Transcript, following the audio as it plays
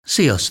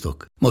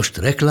Sziasztok! Most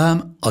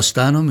reklám,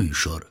 aztán a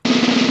műsor.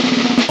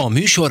 A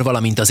műsor,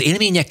 valamint az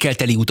élményekkel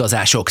teli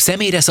utazások,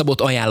 személyre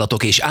szabott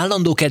ajánlatok és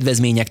állandó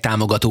kedvezmények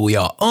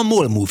támogatója a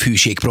MOL Move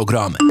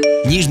hűségprogram.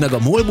 Nyisd meg a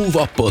MOL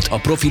Move appot, a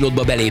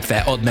profilodba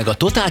belépve add meg a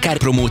Totalkár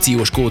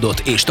promóciós kódot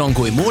és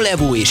tankolj MOL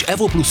Evo és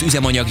Evo Plus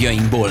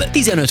üzemanyagjainkból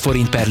 15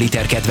 forint per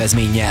liter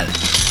kedvezménnyel.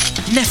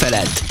 Ne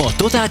feledd, a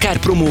Totalkár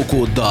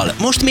promókóddal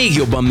most még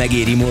jobban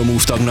megéri MOL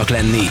Move tagnak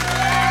lenni.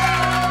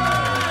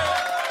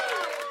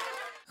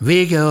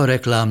 Vége a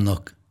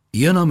reklámnak,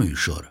 jön a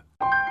műsor.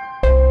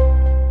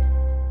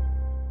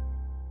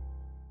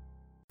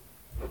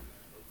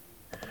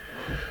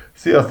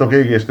 Sziasztok,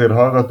 égéstér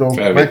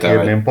hallgatók!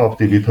 Megkérném Pap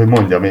Tibit, hogy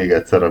mondja még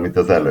egyszer, amit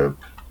az előbb.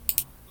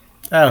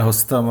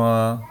 Elhoztam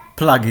a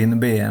plug-in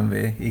BMW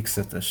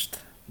X5-öst.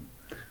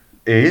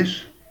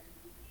 És?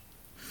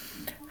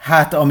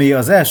 Hát, ami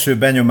az első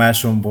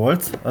benyomásom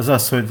volt, az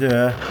az, hogy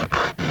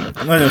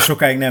nagyon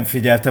sokáig nem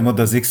figyeltem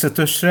oda az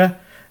X5-ösre,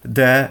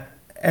 de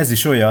ez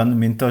is olyan,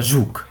 mint a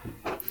zsuk.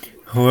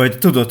 Hogy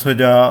tudod,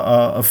 hogy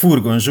a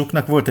furgon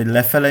zsuknak volt egy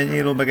lefele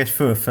nyíló, meg egy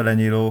fölfele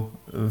nyíló,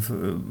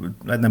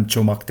 nem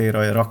csomagtér,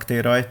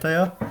 raktér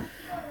ajtaja,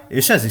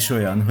 és ez is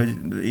olyan, hogy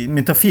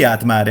mint a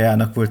Fiat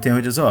Mariának volt ilyen,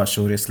 hogy az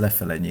alsó rész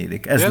lefele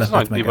nyílik. Ez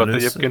nagy divat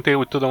egyébként, én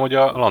úgy tudom, hogy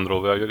a Land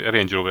Rover, a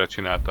Range Rover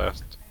csinálta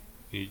ezt.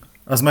 Így.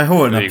 Az majd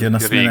holnap jön,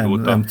 azt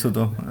nem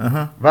tudom.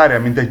 Aha. Várjál,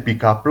 mint egy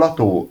pick-up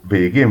plató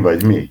végén,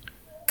 vagy mi?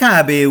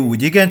 Kb.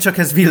 Úgy, igen, csak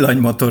ez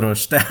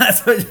villanymotoros,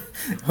 tehát,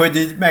 hogy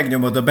így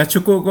megnyomod a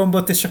becsukó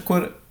gombot, és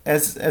akkor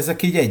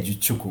ezek így együtt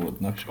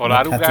csukódnak. És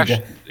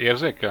alárugás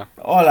érzékel?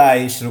 Alá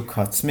is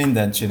rughatsz,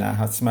 mindent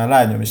csinálhatsz, már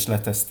lányom is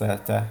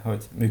letesztelte,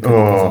 hogy működik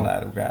az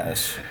alárugás.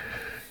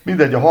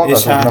 Mindegy, a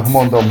hallgatóknak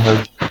mondom,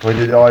 hogy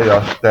egy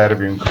aljas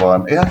tervünk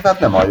van. Hát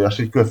nem aljas,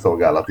 egy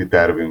közszolgálati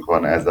tervünk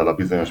van ezzel a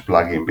bizonyos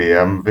plug-in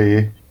BMW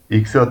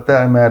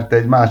X5-tel, mert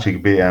egy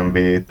másik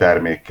BMW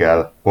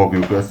termékkel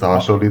fogjuk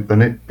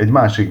összehasonlítani, egy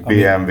másik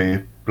BMW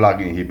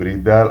plug-in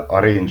hibriddel, a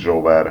Range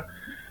Rover.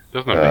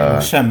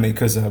 Semmi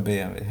köze a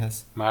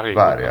BMW-hez. Már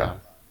régóta.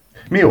 Várjál.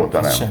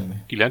 Mióta nem? Semmi.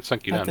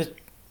 99?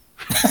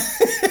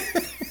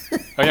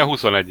 Olyan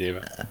 21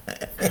 éve.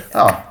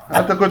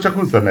 Hát akkor csak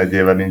 21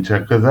 éve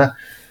nincsen köze.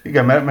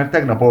 Igen, mert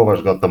tegnap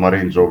olvasgattam a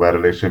Range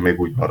Roverről, és én még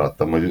úgy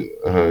maradtam,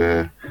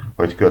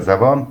 hogy köze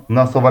van.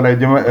 Na szóval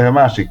egy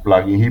másik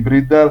plug-in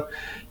hibriddel,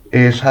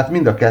 és hát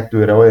mind a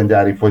kettőre olyan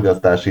gyári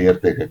fogyasztási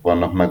értékek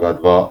vannak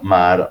megadva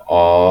már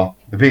a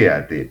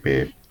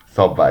VLTP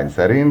szabvány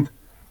szerint,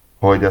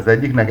 hogy az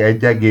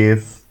egyiknek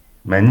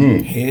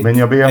mennyi? 7.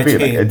 Mennyi a BMW-nek?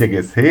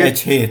 1,7?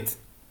 1,7.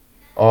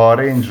 A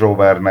Range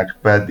Rovernek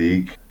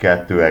pedig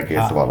 2,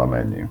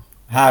 valamennyi.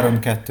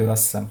 3,2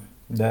 azt hiszem,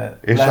 de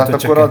és lehet, hát hogy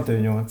csak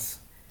 2,8.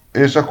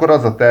 És akkor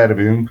az a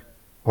tervünk,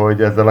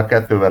 hogy ezzel a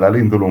 2-vel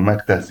elindulunk,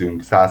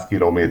 megteszünk 100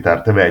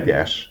 kilométert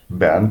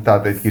vegyesben,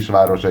 tehát egy kis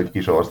város, egy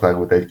kis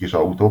országút, egy kis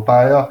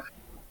autópálya,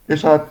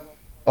 és hát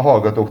a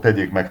hallgatók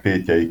tegyék meg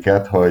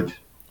tétjeiket,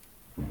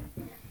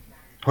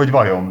 hogy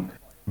vajon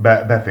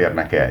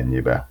beférnek-e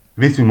ennyibe.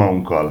 Viszünk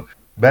magunkkal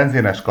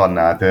benzines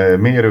kannát,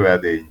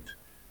 mérőedényt,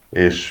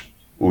 és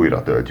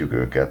újra töltjük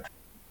őket.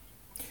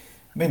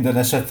 Minden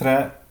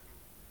esetre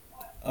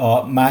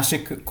a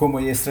másik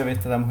komoly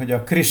észrevételem, hogy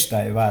a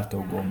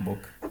kristályváltó gombok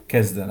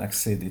kezdenek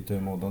szédítő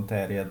módon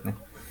terjedni.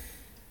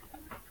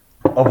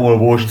 A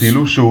Volvo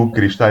stílusú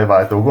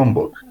kristályváltó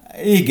gombok?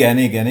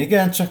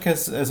 Igen, csak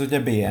ez ugye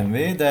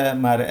BMW, de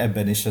már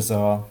ebben is ez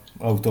az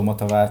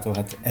automata váltó,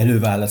 hát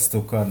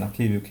előválasztókarnak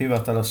hívjuk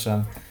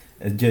hivatalosan,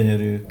 egy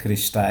gyönyörű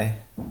kristály.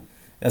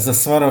 Ez a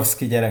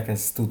Swarovski gyerek,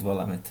 ez tud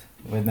valamit,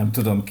 vagy nem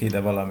tudom ki, de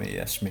valami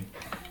ilyesmi.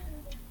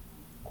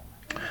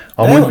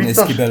 De jól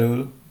néz ki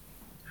belül.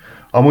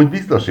 Amúgy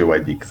biztos jó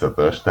egy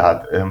X5-ös,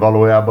 tehát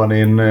valójában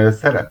én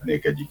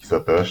szeretnék egy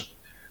X5-öst.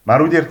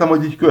 Már úgy értem,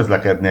 hogy így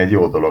közlekedni egy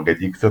jó dolog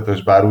egy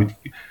X5-ös, bár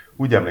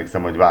úgy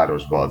emlékszem, hogy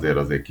városban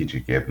azért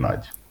kicsikét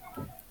nagy.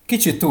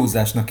 Kicsit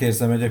túlzásnak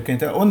érzem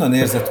egyébként. Onnan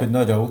érzed, hogy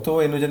nagy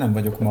autó, én ugye nem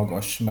vagyok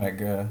magas,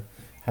 meg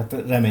hát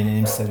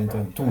reményeim szerint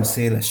túl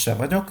széles se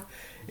vagyok.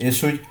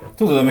 És úgy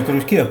tudod, amikor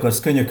úgy ki akarsz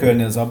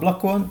könyökölni az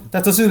ablakon,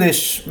 tehát az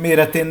ülés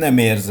méretén nem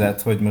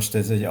érzed, hogy most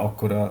ez egy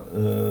akkora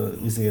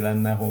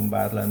lenne,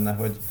 hombár lenne,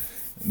 hogy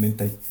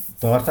mint egy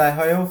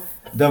tartályhajó,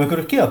 de amikor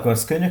úgy ki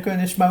akarsz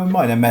könyökölni, és már úgy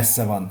majdnem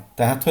messze van.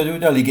 Tehát, hogy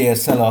úgy alig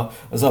érsz el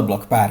az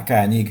ablak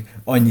párkányig,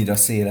 annyira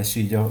széles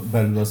így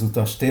belül az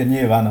utastér.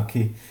 Nyilván,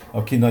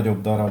 aki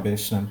nagyobb darab,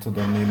 és nem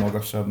tudom mi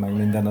magasabb, meg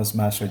minden, az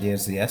máshogy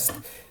érzi ezt.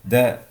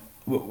 De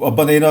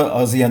abban én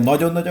az ilyen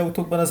nagyon nagy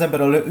autókban az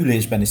ember a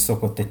ülésben is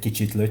szokott egy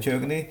kicsit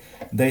lötyögni,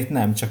 de itt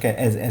nem, csak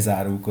ez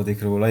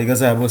árulkodik róla.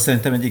 Igazából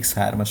szerintem egy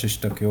X3-as is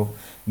tök jó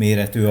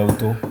méretű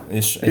autó,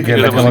 és egy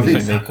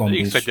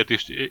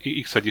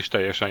X1 is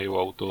teljesen jó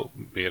autó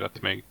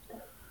méret még.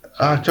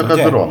 Csak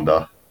ugye? Az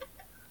ronda.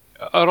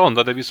 A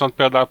ronda, de viszont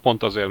például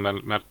pont azért,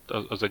 mert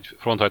az egy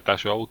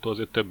fronthajtású autó,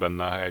 azért több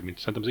benne a hely, mint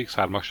szerintem az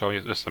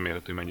X3-assal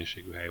összemérhető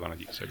mennyiségű hely van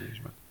egy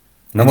X1-esben.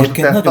 Na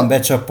egyébként nagyon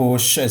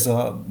becsapós ez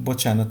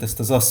bocsánat, ezt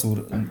az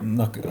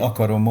Asszúrnak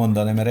akarom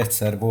mondani, mert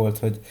egyszer volt,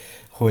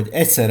 hogy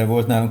egyszerre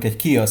volt nálunk egy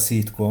Kia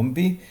Ceed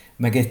kombi,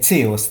 meg egy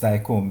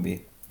C-osztály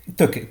kombi.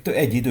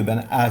 Egy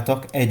időben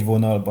álltak egy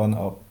vonalban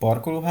a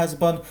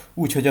parkolóházban,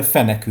 úgyhogy a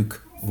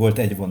fenekük volt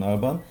egy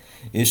vonalban,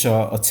 és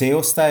a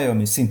C-osztály,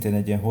 ami szintén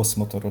egy ilyen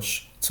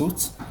hosszmotoros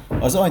cucc,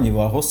 az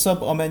annyival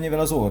hosszabb, amennyivel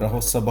az óra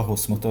hosszabb a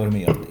hosszmotor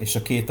miatt. És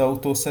a két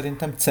autó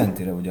szerintem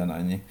centire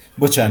ugyanannyi.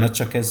 Bocsánat,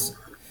 csak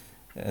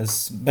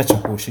ez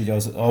becsapós így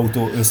az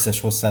autó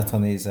összes hosszát, ha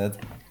nézed.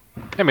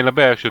 Nem, én a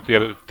belső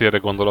térre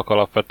gondolok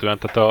alapvetően,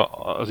 tehát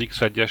az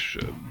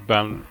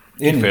X1-esben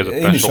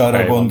Én is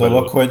arra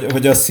gondolok,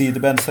 hogy a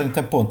Ceedben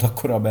szerintem pont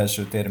akkora a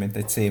belső tér, mint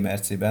egy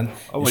C-Merci-ben.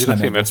 Ahogy a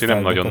C-Merci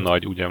nem nagyon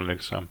nagy, úgy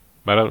emlékszem.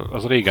 Mert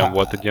az régen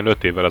volt, egy ilyen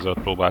 5 évvel ezelőtt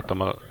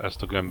próbáltam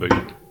ezt a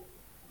gömbölyűt.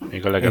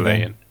 Még a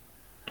legelején.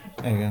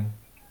 Igen.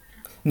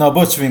 Na,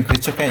 bocs, Vinkli,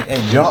 csak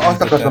ennyi. Ja,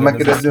 azt akartam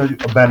megkérdezni, hogy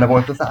benne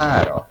volt az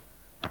ára?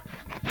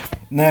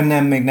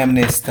 Nem, még nem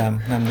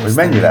néztem. Hogy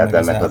mennyi lehet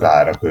ennek az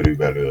ára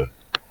körülbelül?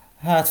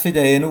 Hát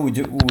figyelj, én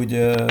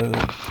úgy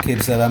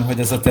képzelem, hogy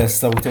ez a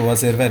tesztautó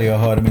azért veri a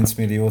 30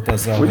 milliót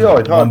azzal, ugye,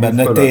 hogy van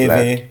benne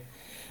tévé.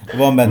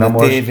 Van benne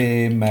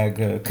tévé,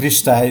 meg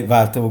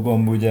kristályváltó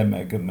gomb, ugye,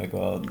 meg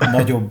a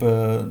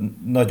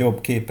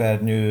nagyobb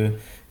képernyő,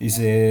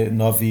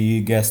 navi,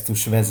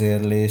 gesztus,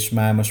 vezérlés,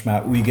 most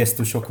már új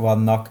gesztusok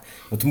vannak.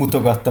 Ott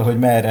mutogatta, hogy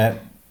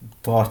merre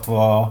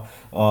tartva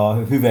a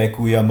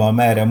hüvelykujjammal,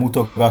 merre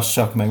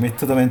mutogassak, meg mit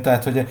tudom én,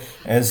 tehát hogy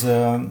ez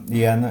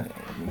ilyen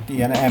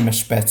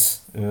M-spec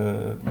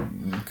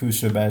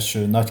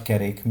külső-belső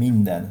nagykerék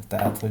minden,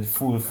 tehát hogy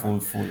full.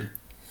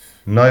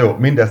 Na jó,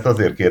 mindezt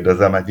azért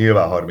kérdezem, mert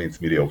nyilván 30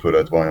 millió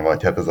fölött van,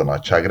 vagy hát ez a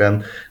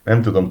nagyságrend.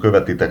 Nem tudom,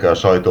 követitek-e a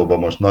sajtóban,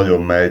 most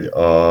nagyon megy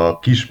a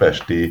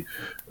kispesti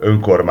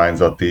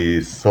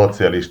önkormányzati,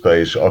 szocialista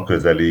és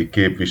aközeli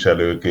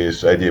képviselők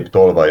és egyéb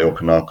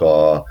tolvajoknak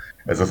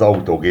ez az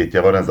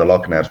autógétje van, ez a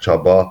Lakner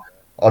Csaba,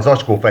 az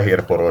acskó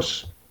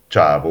fehérporos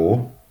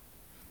csávó.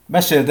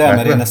 Meséld el,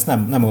 mert én ezt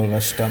nem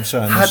olvastam,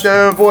 sajnos.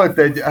 Hát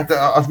volt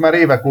az már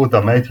évek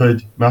óta megy,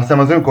 hogy mert azt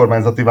hiszem az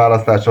önkormányzati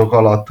választások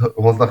alatt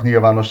hoznak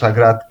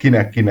nyilvánosságra,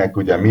 kinek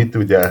ugye mit,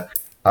 ugye,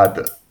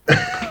 hát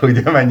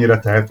ugye mennyire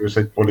tehetős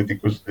egy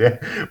politikus, ugye,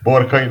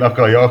 Borkainak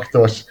a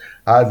jaktos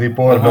házi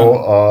pornó,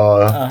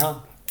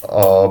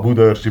 a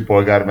budaörsi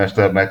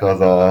polgármesternek az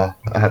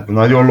hát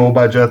nagyon low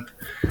budget,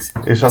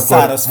 és akkor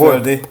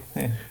szárazföldi.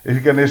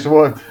 Igen, és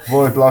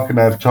volt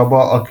Lakner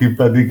Csaba, aki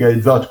pedig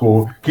egy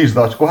kis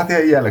zacskó, hát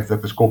ilyen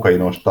jellegzetes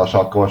kokainos,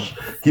 tasakos,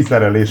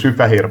 kiszerelésű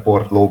fehér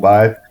port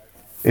lóbált,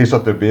 és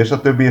a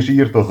többi, és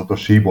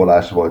írtózatos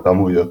síbolás volt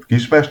amúgy ott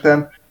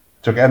Kispesten,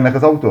 csak ennek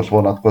az autós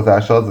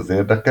vonatkozása az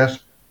érdekes,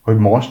 hogy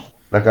most,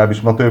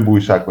 legalábbis ma több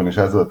újságban is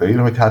ez volt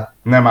írva, hogy hát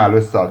nem áll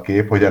össze a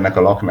kép, hogy ennek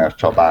a Lakner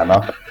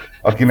Csabának,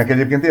 akinek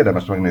egyébként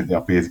érdemes megnézni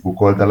a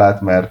Facebook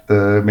oldalát, mert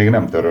még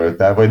nem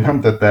törölte, vagy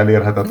nem tette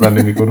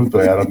elérhetetlenni, mikor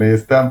utoljára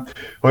néztem,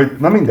 hogy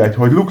na mindegy,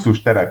 hogy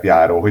luxus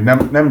terepjáró, hogy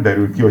nem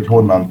derül ki, hogy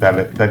honnan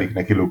telik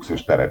neki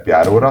luxus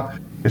terepjáróra,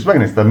 és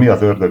megnéztem, mi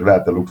az ördög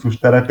lehet a luxus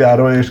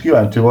terepjáró, és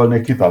kíváncsi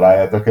volnék,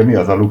 kitaláljátok-e, mi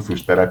az a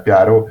luxus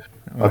terepjáró,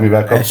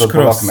 amivel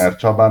kapcsolatban Lakner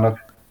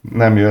Csabának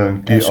nem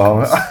jön ki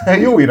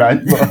jó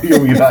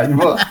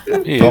irányba.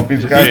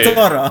 Itt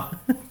arra?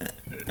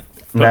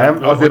 Nem,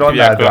 azért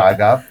annál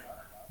drágább.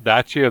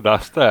 Dacia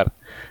Duster?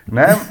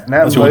 Nem,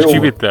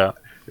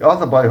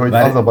 az a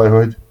baj,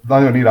 hogy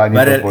nagyon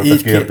irányított volt a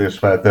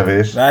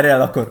kérdésfeltevés.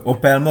 Várjál akkor,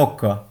 Opel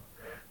Mokka?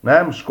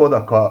 Nem,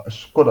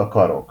 Skoda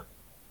Karok.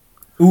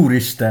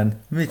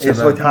 Úristen, micsoda. És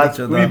hogy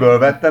hát miből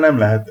vette,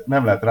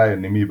 nem lehet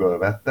rájönni, miből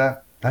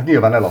vette. Hát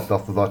nyilván eladta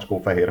azt az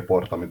acskó fehér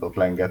port, amit ott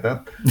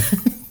lengetett.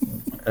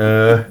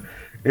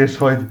 És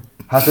hogy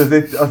hát az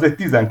egy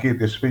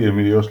 12,5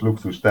 milliós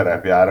luxus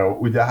terepjáró.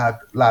 Ugye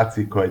hát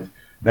látszik, hogy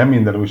nem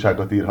minden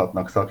újságot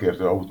írhatnak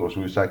szakértő autós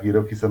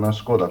újságírók, hiszen a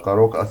Skoda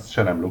Karok az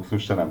se nem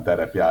luxus, se nem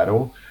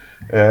terepjáró.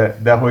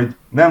 De hogy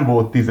nem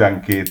volt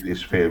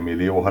 12,5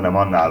 millió, hanem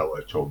annál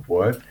olcsóbb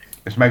volt.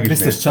 És meg is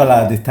biztos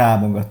családi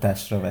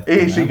támogatásra vettem.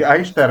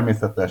 És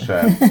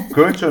természetesen.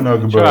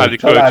 Kölcsönökből. Családi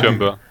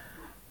kölcsönből.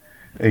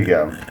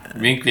 Igen.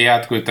 Winkli,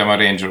 átküldtem a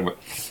Range Rover.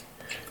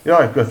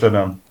 Jaj,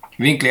 köszönöm.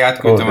 Winkli,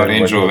 átküldtem a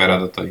Range Rover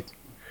adatait.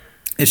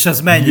 És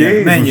az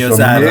mennyi az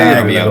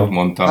ára? Miatt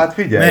mondtam. Hát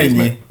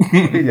figyelj,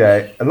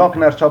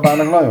 Lakner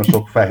Csabának nagyon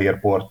sok fehér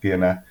port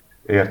kéne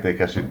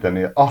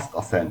értékesíteni. Azt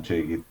a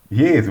szentségit.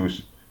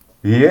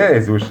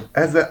 Jézus,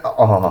 ez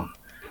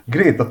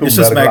Greta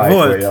Thunberg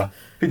lájkolja.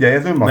 Figyelj,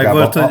 ez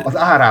önmagában az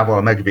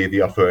árával megvédi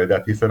a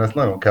földet, hiszen ezt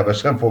nagyon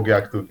kevesen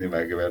fogják tudni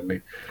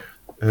megvenni.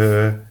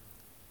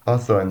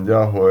 Azt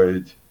mondja,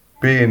 hogy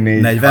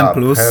P4 40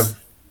 plusz?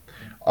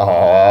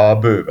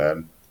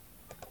 Bőven.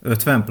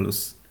 50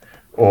 plusz?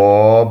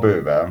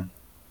 Bőven.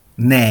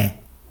 Ne.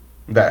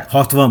 De.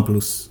 60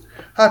 plusz?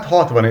 Hát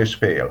 60 és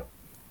fél.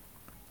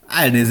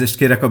 Elnézést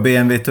kérek a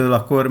BMW-től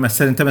akkor, mert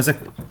szerintem ezek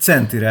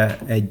centire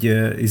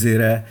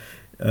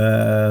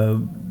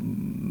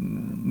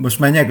most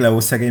már Nyegleó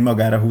szegény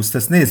magára húzta,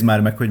 ezt nézd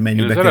már meg, hogy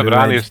mennyibe kerül.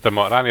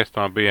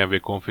 Ránéztem a BMW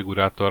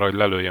konfigurátorra, hogy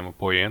lelőjem a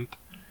poént.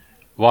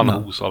 Van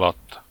 20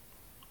 alatt.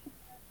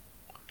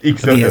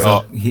 X5 ez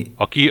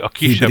A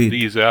kisebb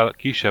hibrid.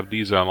 kisebb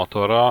dízel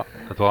motorra,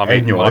 tehát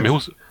valami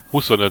 1.8.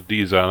 25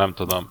 dízel, nem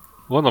tudom.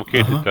 Gondolom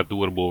 2 liter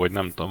turbó, vagy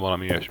nem tudom,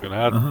 valami ilyesmi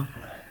lehet.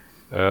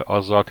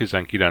 Azzal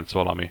 19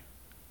 valami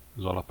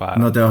az alapára.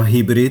 Na de a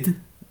hibrid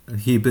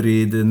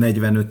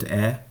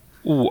 45E,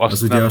 Azt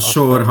az ugye nem, a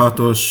sor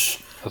 6-os,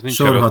 az nincs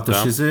sor 6-os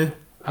előttem. izé.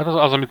 Hát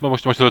az amit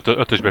most az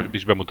ötösbe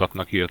is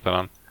bemutatnak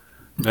hirtelen.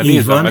 Mert Így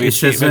nézem, van, mert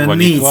és itt ez meg olyan van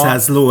nyitva.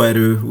 400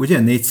 lóerő, ugye?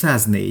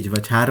 404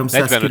 vagy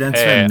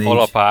 394? 45E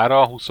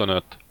alapára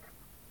 25.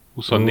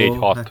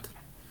 24,6 hát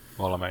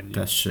valamennyi.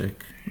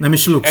 tessék. Nem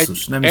is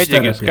luxus, nem is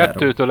terepjáró.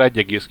 1,2-től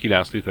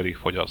 1,9 literig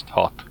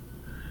fogyaszthat.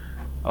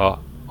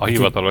 A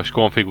hivatalos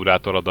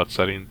konfigurátor adat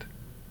szerint.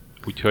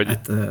 Úgyhogy,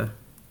 Hát,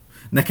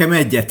 nekem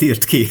egyet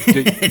írt ki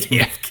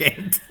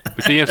egyébként.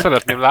 úgyhogy én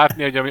szeretném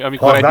látni, hogy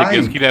amikor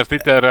Hazáink? 1,9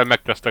 literrel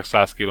megtesztek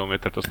 100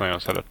 kilométert, azt nagyon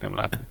szeretném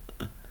látni.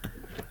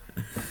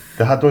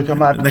 Tehát, hogyha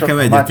már Nekem csak,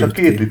 egyet már csak írt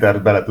 2 ki.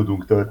 litert bele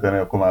tudunk tölteni,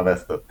 akkor már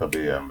vesztett a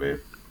BMW.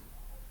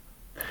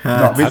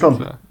 Hát, Na,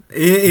 viszont...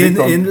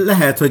 Én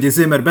lehet, hogy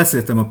ezért, mert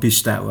beszéltem a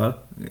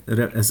Pistával,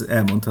 ez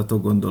elmondható,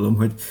 gondolom,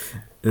 hogy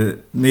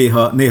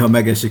néha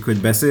megesik, hogy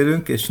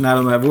beszélünk, és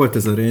nálam már volt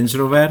ez a Range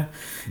Rover,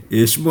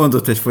 és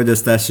mondott egy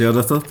fogyasztási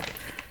adatot,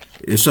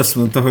 és azt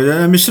mondta, hogy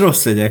nem is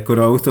rossz egy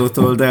ekkora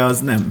autótól, de az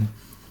nem.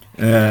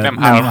 Nem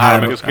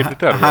 3,2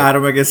 liter volt?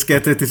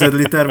 3,2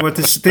 liter volt,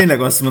 és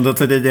tényleg azt mondott,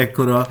 hogy egy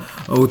ekkora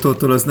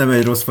autótól az nem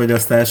egy rossz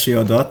fogyasztási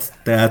adat,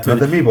 tehát Na,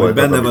 de mi hogy volt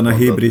benne az, van a amit mondott?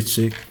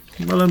 hibridség.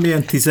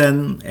 Valamilyen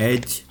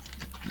 11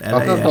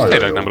 eleje. az Ez nagyon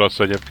tényleg jó. nem rossz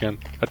egyébként.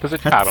 Hát ez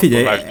egy Hát 3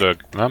 figyelj, tonnás dög,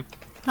 nem?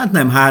 Hát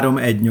nem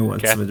 3,18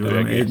 Kettő vagy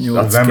valami egész. 1,8.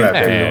 Az nem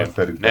lehet Nem, egy nyolc,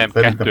 szerintem. nem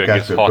Szerintem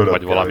 2,6 fölött vagy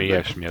kell, valami hogy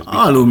ilyesmi. Ez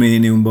biztos.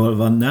 Alumíniumból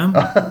van, nem?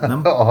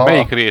 Aha,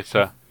 Melyik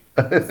része?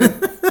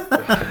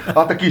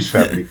 hát a kis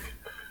fabrik.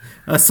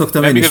 Azt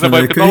szoktam Nem, én is igazából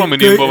mondani, itt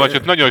alumíniumból van,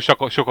 csak nagyon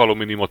sok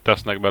alumíniumot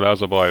tesznek bele,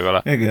 az a baj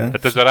vele. Igen,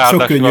 Hát ezzel sok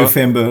ráadásul könnyű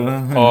fémből.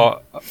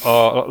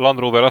 a Land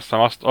Rover azt hiszem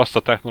azt a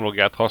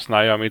technológiát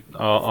használja,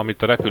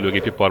 amit a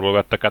repülőgépiparból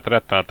vettek át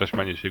rettenetes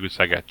mennyiségű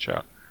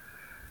szegetcsel.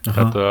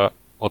 Tehát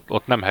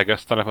ott nem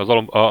hegesztenek,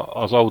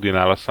 az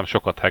Audinál azt hiszem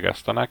sokat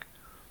hegesztenek,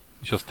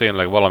 és az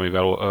tényleg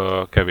valamivel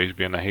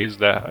kevésbé nehéz,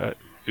 de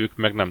ők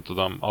meg nem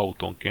tudom,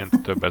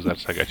 autónként több ezer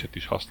szegecset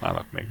is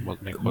használnak még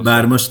hozzá.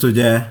 Bár most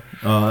ugye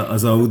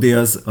az Audi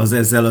az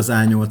ezzel az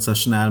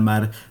A8-asnál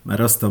már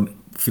azt a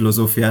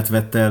filozófiát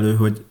vette elő,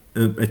 hogy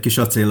egy kis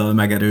acéllal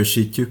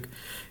megerősítjük,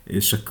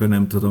 és akkor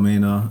nem tudom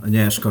én, a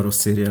nyers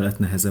karosszéria lett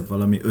nehezebb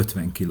valami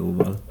 50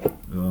 kilóval.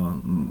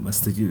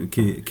 Ezt így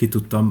ki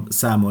tudtam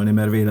számolni,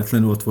 mert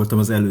véletlenül ott voltam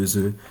az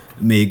előző,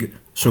 még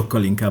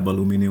sokkal inkább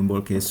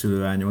alumíniumból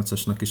készülő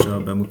A8-asnak is a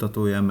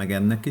bemutatóján, meg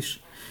ennek is,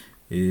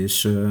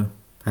 és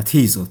hát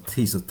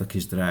hízott a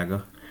kis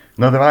drága.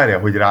 Na de várjál,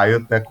 hogy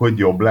rájöttek, hogy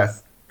jobb lesz,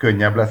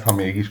 könnyebb lesz, ha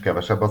mégis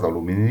kevesebb az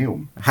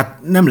alumínium? Hát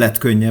nem lett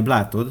könnyebb,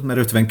 látod, mert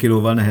 50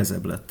 kilóval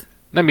nehezebb lett.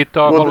 Nem itt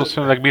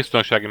valószínűleg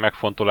biztonsági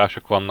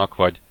megfontolások vannak,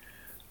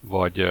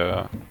 vagy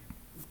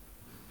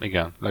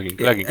igen,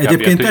 leginkább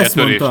Egyébként ilyen ezt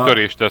mondta-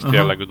 törésteszt Aha.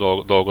 jellegű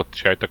dolgot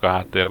sejtek a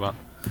háttérben.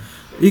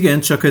 Igen,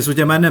 csak ez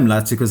ugye már nem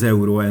látszik az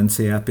Euro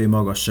NCAP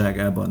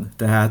magasságában.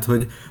 Tehát,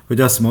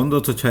 hogy azt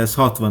mondod, hogy ha ez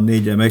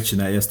 64-en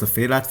megcsinálja ezt a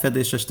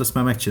félátfedésest, azt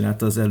már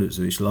megcsinálta az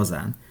előző is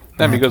lazán.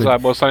 Nem Tehát,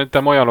 igazából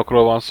szerintem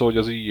olyanokról van szó, hogy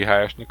az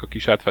IIHS-nek a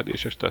kis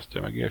átfedéses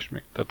tesztje, meg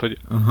ilyesmi. Tehát, hogy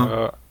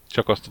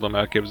csak azt tudom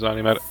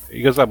elképzelni, mert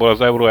igazából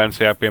az Euro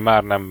NCAP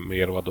már nem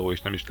mérvadó,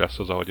 és nem is lesz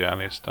az, ahogy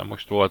elnéztem.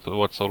 Most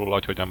volt szó róla,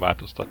 hogy hogyan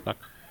változtatnak.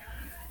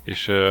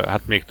 És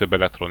hát még több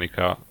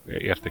elektronika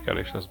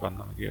értékelés lesz benne,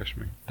 meg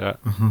ilyesmi. De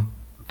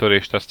a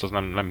törésteszt az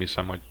nem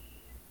hiszem,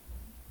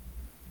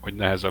 hogy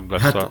nehezebb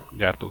lesz Hát- a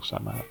gyártók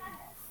számára.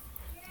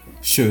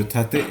 Sőt,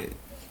 hát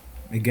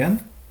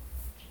igen.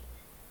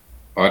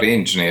 A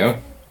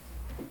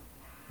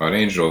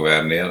Range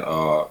Rovernél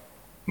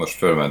most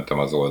fölmentem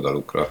az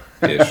oldalukra,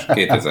 és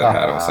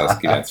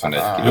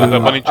 2391 Jó, de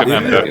abban nincsen km.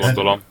 ember,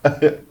 gondolom.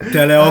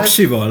 Tele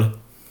aksival?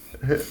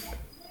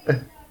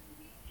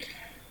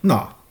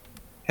 Na,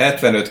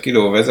 75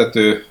 kg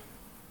vezető,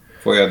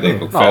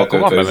 folyadékok Na, akkor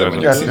van feltöltve,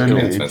 benne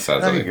üzemanyag szint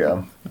 2-4. 90%.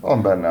 Igen,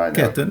 van benne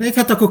anyag. 2-4,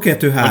 hát akkor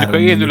 2-3. Mondjuk, ha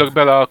én ülök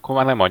bele, akkor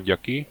már nem adja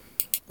ki.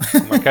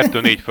 Már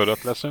 2-4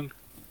 fölött leszünk.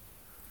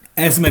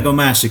 Ez meg a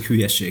másik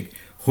hülyeség.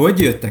 Hogy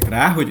jöttek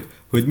rá,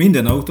 hogy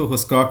minden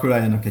autóhoz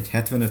kalkuláljanak egy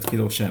 75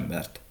 kilós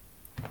embert?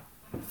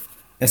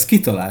 Ezt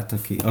kitalálta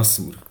ki,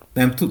 Asszúr?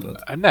 Nem tudod?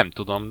 Nem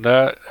tudom,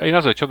 de én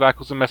azért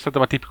csodálkozom, mert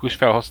szerintem a tipikus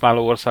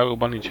felhasználó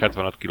országokban nincs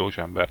 75 kilós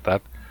ember,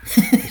 tehát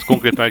ez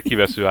konkrétan egy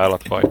kivesző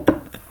állatfaj.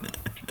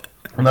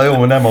 Na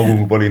jó, nem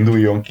magunkból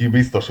induljon ki,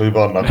 biztos, hogy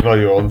vannak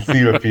nagyon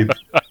szilfid,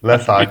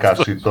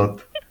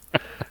 leszálkásított.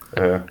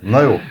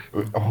 Na jó,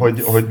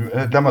 hogy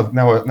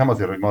nem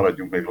azért, hogy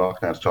maradjunk még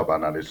Lakner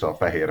Csabánál és a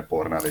fehér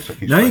pornál és a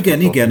kis... Na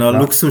igen, a Na.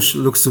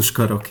 luxus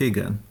karok,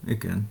 igen.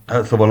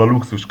 Szóval a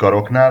luxus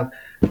karoknál,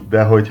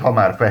 de hogy ha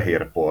már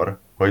fehér por,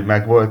 hogy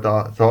megvolt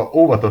szóval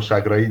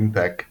óvatosságra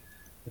intek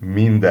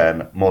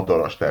minden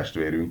motoros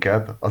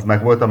testvérünket, az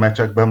megvolt a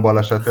meccsekben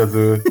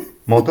balesetező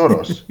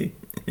motoros?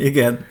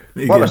 Igen.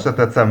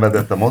 Balesetet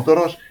szenvedett a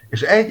motoros,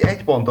 és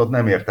egy pontot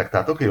nem értek.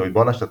 Tehát oké, hogy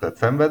balesetet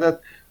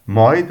szenvedett,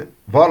 majd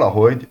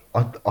valahogy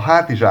a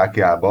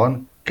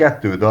hátizsákjában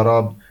 2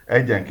 darab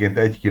egyenként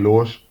 1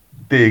 kilós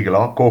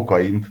tégla,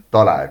 kokaint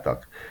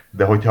találtak.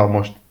 De hogyha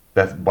most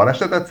te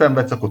balesetet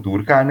szenvedsz, akkor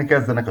turkálni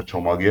kezdenek a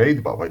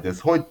csomagjaidba? Vagy ez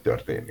hogy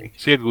történik?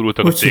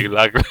 Szétgurultak a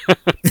téglák.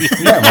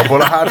 Nem,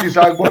 abból a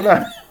hátizsákból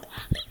nem.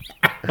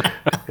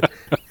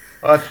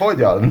 Hát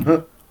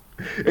hogyan?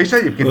 És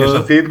egyébként, és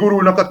ha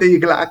szétgurulnak a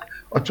téglák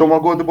a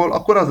csomagodból,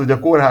 akkor az, hogy a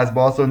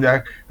kórházba azt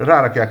mondják,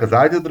 rárakják az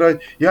ágyadra, hogy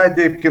ja,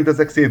 egyébként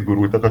ezek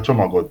szétgurultak a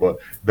csomagodból.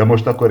 De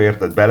most akkor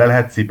érted, bele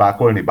lehet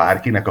szipákolni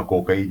bárkinek a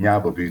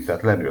kokainjába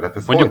büntetlenül? Hát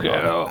ez Mondjuk,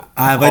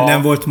 vagy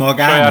nem volt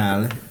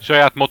magánál?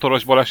 Saját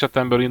motoros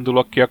balesetemből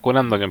indulok ki, akkor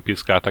nem nagyon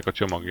piszkálták a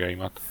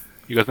csomagjaimat.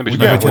 Igaz, nem is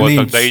Ugye, nagyon hogy voltak,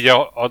 nincs. de így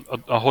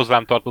a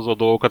hozzám tartozó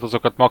dolgokat,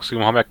 azokat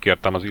maximum, ha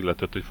megkértem az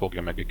illetőt, hogy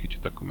fogja meg egy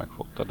kicsit, akkor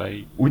megfogta, de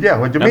így... Ugye,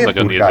 hogy Nem miért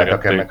nagyon turkáltak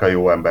nézegették. ennek a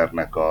jó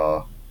embernek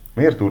a...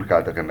 Miért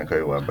turkáltak ennek a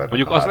jó embernek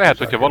Mondjuk a az lehet,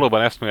 hogyha hátizsákját?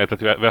 valóban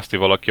eszméletet veszti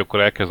valaki, akkor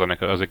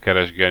elkezdenek azért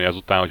keresgélni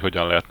azután, hogy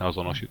hogyan lehetne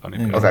azonosítani.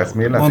 Igen. Az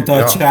eszmélet? Mondta a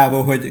Ja.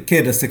 csávó, hogy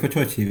kérdezték,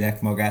 hogy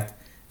hívják magát.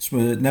 És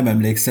mondja, nem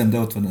emlékszem, de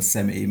ott van a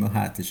személyim a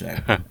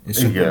hátizsákban.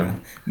 És Igen. akkor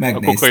A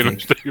megnézték.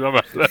 kokainos tégla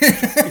mellett.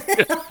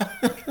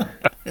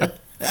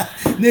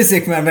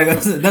 Nézzék már meg,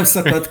 nem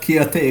szakadt ki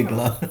a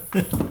tégla.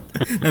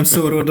 Nem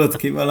szóródott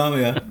ki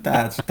valami a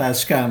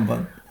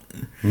táskámban.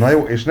 Na jó,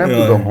 és nem Jaj.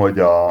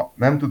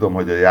 tudom,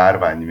 hogy a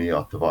járvány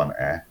miatt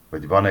van-e,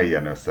 vagy van-e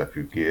ilyen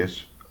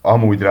összefüggés.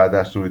 Amúgy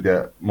ráadásul ugye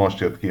most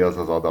jött ki az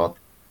az adat,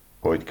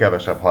 hogy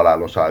kevesebb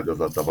halálos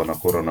áldozata van a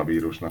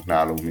koronavírusnak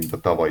nálunk, mint a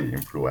tavalyi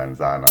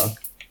influenzának.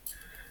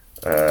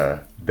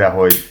 De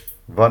hogy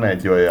van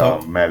egy olyan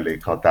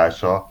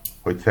mellékhatása,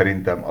 hogy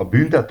szerintem a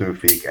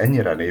büntetőfék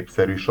ennyire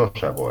népszerű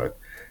sose volt.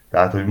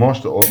 Tehát, hogy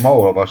ma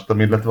olvastam,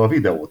 illetve a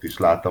videót is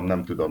láttam,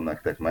 nem tudom,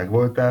 nektek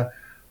megvolt-e,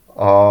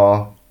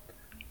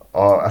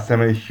 azt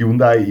hiszem egy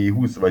Hyundai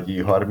i20 vagy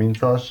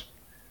i30-as,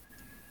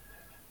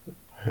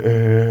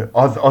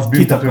 az Kit akart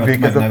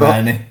büntetőfékezett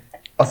megnevelni?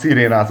 a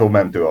szirénázó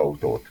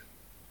mentőautót.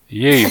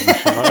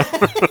 Jézusom!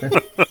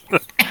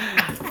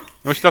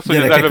 Most azt, hogy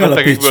az Gyerekek, elbetegekből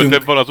alapítsunk.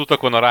 több van az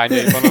utakon, a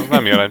rányaiban, az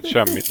nem jelent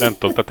semmit, nem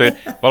tudom. Tehát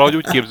én valahogy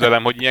úgy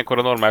képzelem, hogy ilyenkor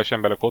a normális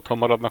emberek otthon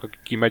maradnak, aki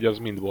kimegy, az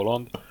mind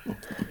bolond.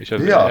 És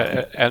ez Ja.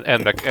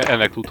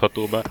 ennek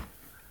tudható be.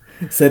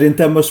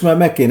 Szerintem most már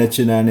meg kéne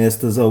csinálni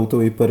ezt az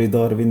autóipari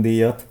Darwin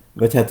díjat,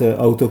 vagy hát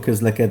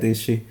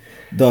autóközlekedési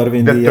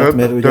Darwin De díjat,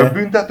 mert ugye... több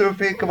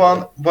büntetőfék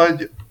van,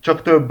 vagy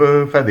csak több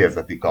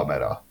fedélzeti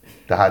kamera?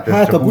 Tehát ez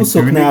Hát csak a úgy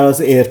buszoknál az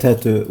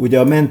érthető. Ugye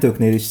a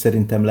mentőknél is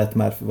szerintem lett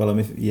már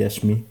valami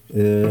ilyesmi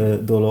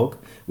dolog.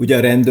 Ugye a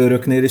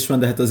rendőröknél is van,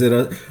 de hát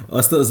azért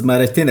az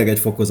már tényleg egy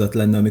fokozat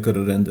lenne, amikor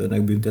a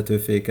rendőrnek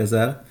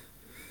büntetőfékezel.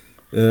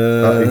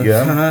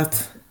 igen.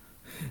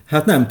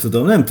 Hát nem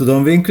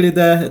tudom, Winkli,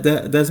 de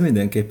ez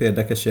mindenképp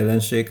érdekes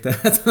jelenség.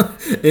 Tehát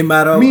én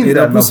már én a Minden nap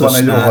van egy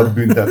buszosnál... rohadt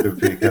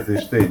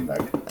büntetőfékezés,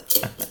 tényleg.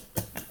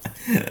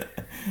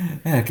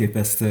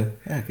 Elképesztő.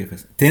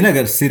 Tényleg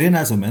a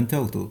szirénázó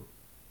mentőautó?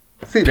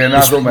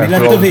 Szirénázó És mi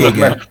lett a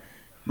vége?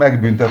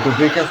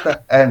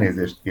 megbüntetőfékezte,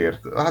 elnézést kért.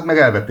 Hát meg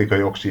elvették a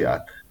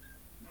jogsiát.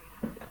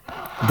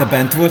 De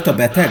bent volt a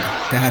beteg?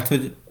 Tehát,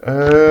 hogy...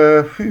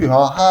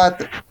 Fűha,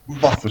 hát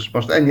basszus,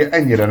 most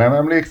ennyire nem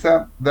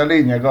emlékszem, de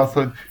lényeg az,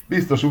 hogy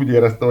biztos úgy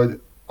érezte, hogy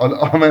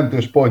a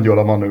mentős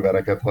pongyola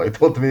manővereket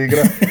hajtott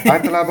végre.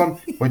 Általában,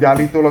 hogy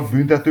állítólag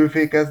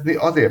büntetőfékezni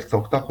azért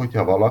szoktak,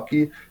 hogyha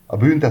valaki a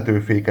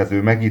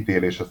büntetőfékező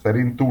megítélése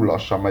szerint túl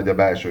lassan megy a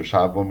belső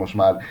sávon,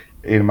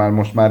 én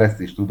most már ezt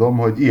is tudom,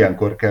 hogy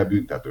ilyenkor kell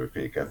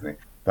büntetőfékezni.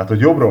 Tehát, hogy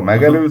jobbról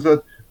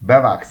megelőzött,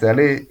 bevágsz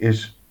elé,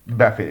 és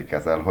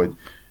befékezel,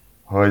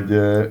 hogy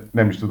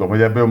nem is tudom,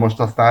 hogy ebből most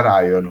aztán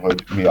rájön,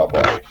 hogy mi a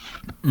baj.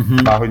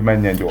 Már hogy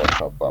menjen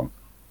gyorsabban.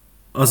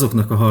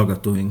 Azoknak a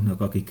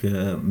hallgatóinknak, akik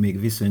még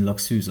viszonylag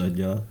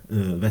szűzaggyal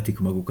vetik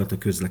magukat a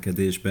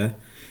közlekedésbe,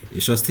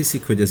 és azt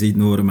hiszik, hogy ez így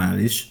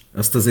normális,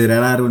 azt azért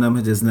elárulnám,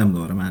 hogy ez nem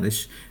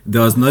normális. De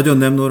az nagyon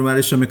nem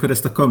normális, amikor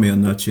ezt a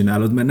kamionnal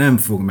csinálod, mert nem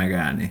fog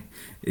megállni.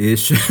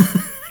 És...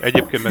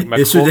 Egyébként meg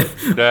és megfog,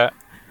 ugye-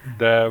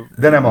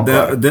 De nem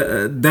akar.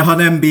 De ha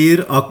nem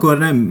bír, akkor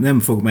nem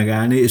fog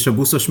megállni, és a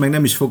buszos meg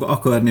nem is fog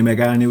akarni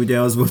megállni, ugye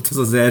az volt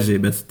az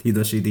Erzsébet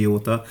hidas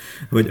idióta,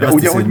 hogy De azt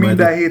ugye, hiszi, hogy majd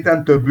minden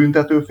héten több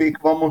büntetőfék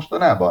van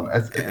mostanában?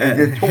 Ez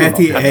egy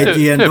heti hónap. egy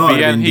ilyen több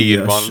ilyen Darwin hír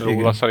díjas. van róla,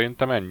 Igen.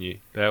 szerintem ennyi.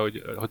 De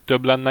hogy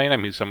több lenne, én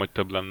nem hiszem, hogy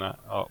több lenne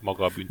a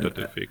maga a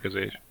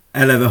büntetőfékezés.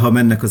 Eleve, ha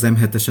mennek az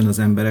M7-esen az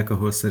emberek,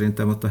 ahol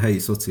szerintem ott a helyi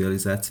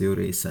szocializáció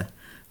része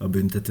a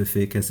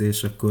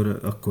büntetőfékezés,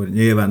 akkor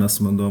nyilván azt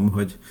mondom,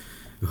 hogy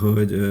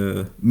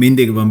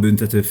mindig van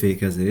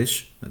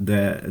büntetőfékezés,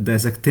 de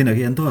ezek tényleg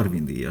ilyen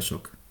Darwin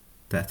díjasok.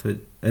 Tehát,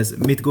 hogy ez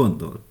mit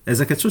gondol?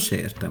 Ezeket sose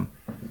értem.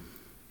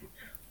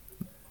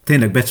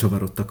 Tényleg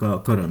becsavarodtak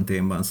a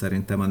karanténban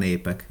szerintem a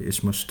népek,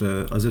 és most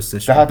az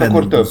összes... Tehát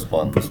akkor bennünk több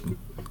van.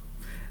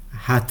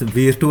 Hát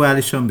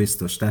virtuálisan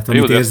biztos. Tehát, Jó,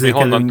 amit de ezt mi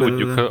honnan érzékelünk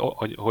tudjuk,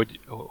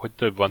 belőle... hogy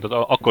több van.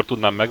 Tehát akkor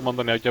tudnám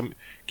megmondani, hogy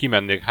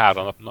kimennék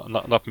 3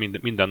 nap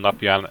minden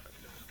napján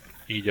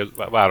így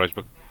a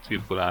városba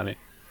cirkulálni.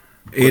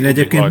 Én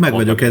egyébként meg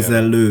vagyok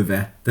ezzel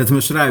lőve. Tehát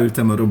most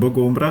ráültem a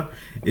robogómra,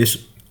 és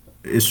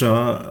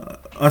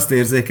azt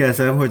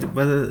érzékeltem, hogy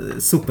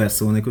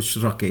szuperszónikus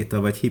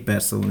rakéta, vagy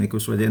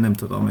hiperszónikus, vagy én nem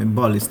tudom, egy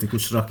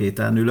ballisztikus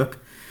rakétán ülök.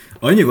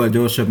 Annyival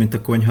gyorsabb, mint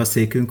a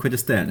konyhaszékünk, hogy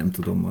ezt el nem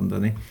tudom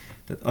mondani.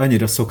 Tehát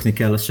annyira szokni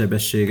kell a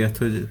sebességet,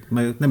 hogy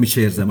nem is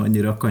érzem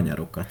annyira a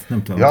kanyarokat.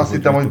 Nem tudom, azt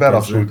hittem, hogy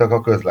belassultak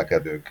a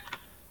közlekedők.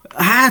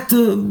 Hát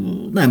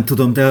nem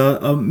tudom, de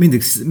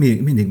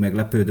mindig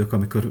meglepődök,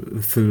 amikor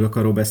fölülök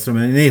a Robertsra,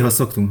 mert néha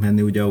szoktunk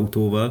menni ugye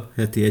autóval,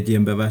 heti egy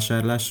ilyen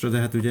bevásárlásra, de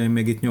hát ugye én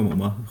még itt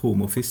nyomom a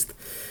home office-t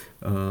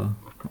a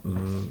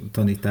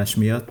tanítás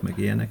miatt, meg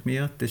ilyenek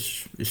miatt,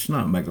 és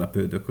nagyon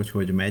meglepődök,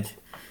 hogy megy.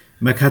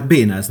 Meg hát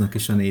bénáznak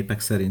is a népek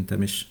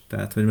szerintem is.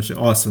 Tehát, hogy most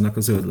alszanak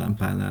a zöld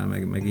lámpánál,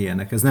 meg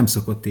ilyenek. Ez nem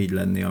szokott így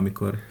lenni,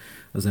 amikor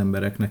az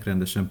embereknek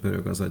rendesen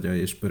pörög az agya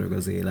és pörög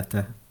az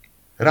élete.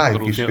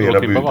 Rájuk is fél a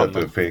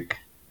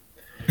büntetőfék.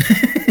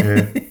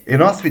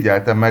 Én azt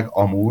figyeltem meg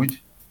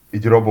amúgy,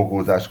 így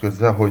robogózás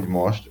közben, hogy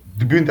most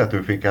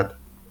büntetőféket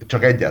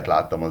csak egyet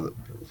láttam az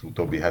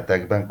utóbbi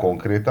hetekben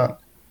konkrétan,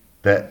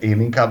 de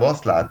én inkább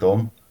azt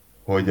látom,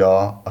 hogy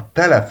a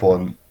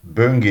telefon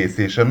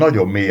böngészése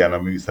nagyon mélyen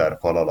a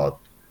műszerfal alatt,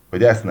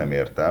 hogy ezt nem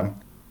értem,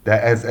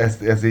 de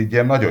ez így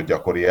ilyen nagyon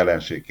gyakori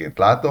jelenségként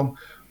látom,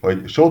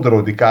 hogy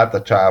sodródik át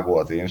a csávó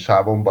az én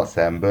sávomba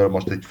szemből,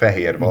 most egy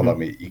fehér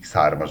valami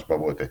X3-asba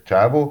volt egy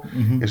csávó,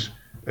 és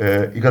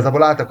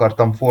igazából át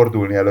akartam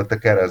fordulni előtte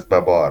keresztbe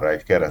balra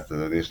egy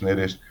kereszteződésnél,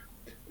 és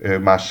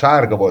már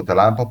sárga volt a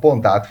lámpa,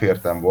 pont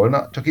átfértem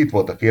volna, csak itt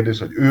volt a kérdés,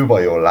 hogy ő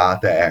vajon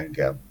lát-e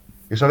engem.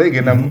 És a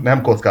végén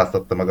nem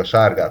kockáztatta meg a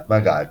sárgát,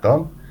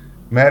 megálltam,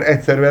 mert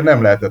egyszerűen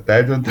nem lehetett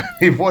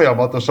eldönteni,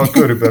 folyamatosan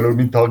körülbelül,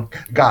 mintha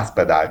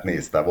gázpedált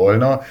nézte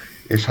volna,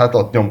 és hát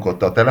ott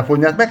nyomkodta a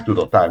telefonját, meg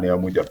tudott állni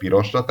amúgy a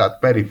pirosra, tehát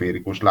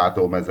periférikus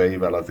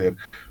látómezeivel azért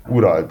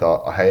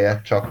uralta a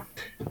helyet,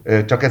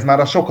 csak ez már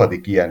a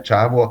sokadik ilyen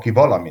csávó, aki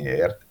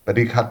valamiért,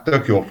 pedig hát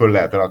tök jó föl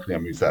lehet rakni a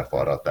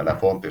műszerfalra a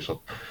telefont, és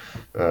ott...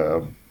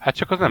 Hát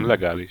csak az nem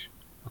legális.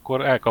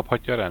 Akkor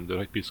elkaphatja a rendőr,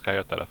 hogy piszkálja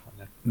a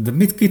telefonját.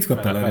 De kit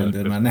kap el a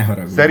rendőr már? Ne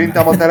haragudj.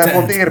 Szerintem a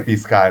telefont ér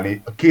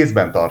piszkálni, a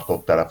kézben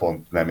tartott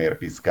telefont nem ér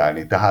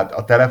piszkálni. Tehát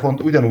a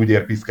telefont ugyanúgy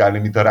ér piszkálni,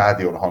 mint a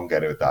rádión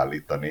hangerőt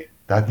állítani.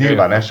 Tehát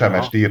nyilván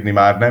SMS-t írni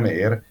már nem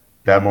ér,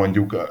 de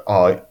mondjuk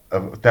a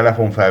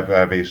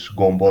telefonfelvevés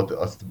gombot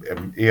azt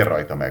ér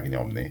rajta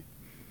megnyomni.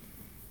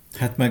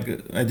 Hát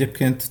meg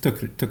egyébként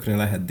tökre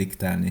lehet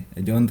diktálni.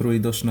 Egy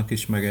androidosnak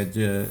is, meg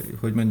egy,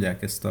 hogy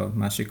mondják ezt a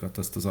másikat,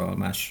 azt az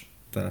almás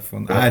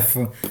telefon.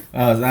 iPhone,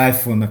 az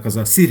iPhone-nak az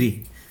a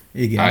Siri.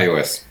 Igen.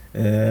 iOS.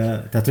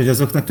 Tehát, hogy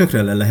azoknak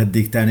tökre le lehet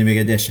diktálni még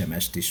egy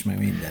SMS-t is, meg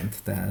mindent.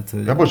 Tehát,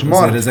 hogy de most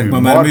ezek ma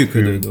már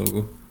működő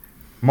dolgok.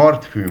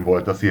 Martfűn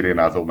volt a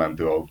szirénázó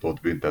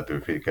mentőautót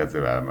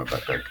büntetőfékező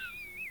elmebeteg.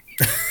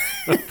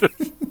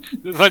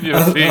 Ez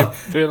annyira szép,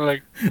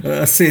 tényleg.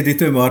 A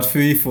szédítő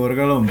martfűi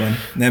forgalomban?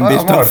 Nem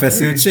bírta a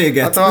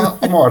feszültséget? Hát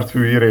a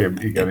martfűi rém,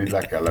 igen, így le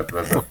kellett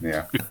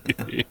vezetnie.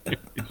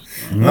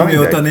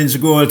 Amióta nincs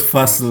gold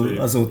faszul,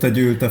 azóta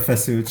gyűlt a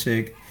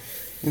feszültség.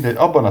 Mindegy,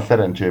 abban a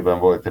szerencsében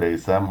volt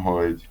részem,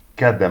 hogy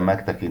kedden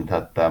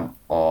megtekinthettem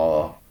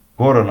a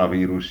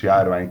koronavírus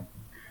járvány,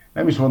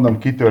 nem is mondom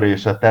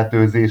kitörése,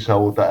 tetőzése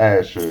óta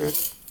első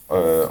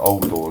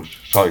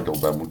autós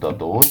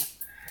sajtóbemutatót.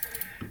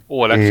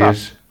 Ó,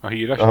 Lexus? A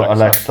híres Lexus? A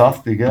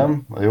Lexus-t,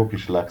 igen, a jó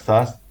kis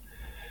Lexus-t.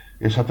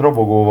 És hát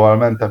robogóval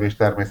mentem, és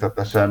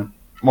természetesen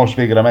most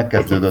végre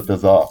megkezdődött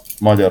ez a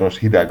magyaros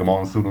hideg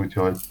monszun,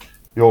 úgyhogy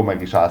jól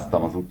meg is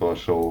áztam az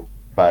utolsó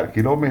pár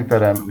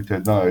kilométeren,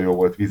 úgyhogy nagyon jó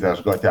volt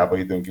vizes gatyába,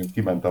 időnként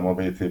kimentem a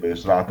WC-be,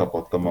 és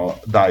rátapottam a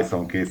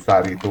Dyson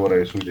kézszárítóra,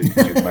 és úgy egy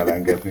kicsit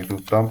melengetni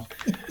tudtam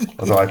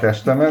az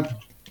altestemet.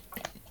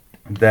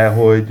 De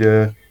hogy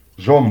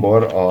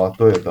Zsombor, a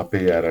Toyota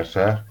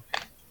PRS-e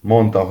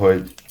mondta,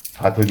 hogy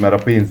hát, hogy már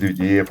a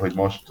pénzügyi év, hogy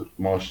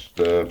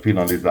most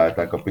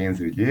finalizálták a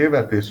pénzügyi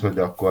évet, és hogy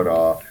akkor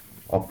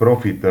a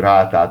profit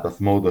rátát azt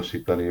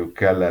módosítaniuk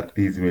kellett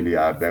 10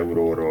 milliárd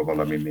euróról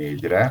valami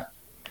 4-re.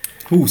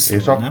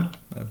 20-ról, nem?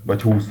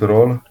 Vagy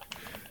 20-ról.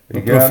 A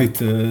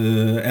profit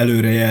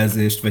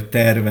előrejelzést, vagy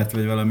tervet,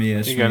 vagy valami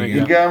ilyesmi.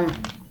 Igen,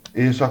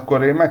 és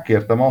akkor én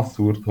megkértem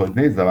Asszúrt, hogy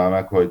nézze már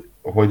meg,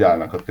 hogy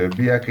állnak a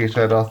többiek, és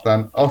erre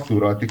aztán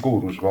asszúralti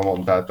kórusban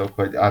mondtátok,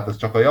 hogy hát ez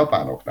csak a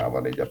japánoknál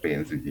van így a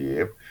pénzügyi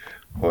év,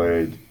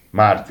 hogy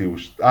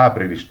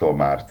áprilistól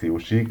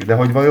márciusig, de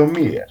hogy vajon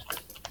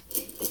miért?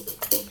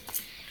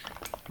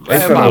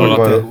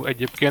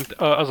 Egyébként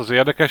az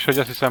érdekes, hogy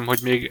azt hiszem,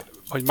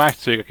 hogy más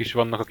cégek is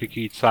vannak, akik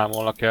így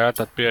számolnak el,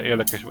 tehát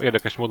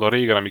érdekes módon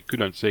régen, amíg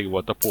külön cég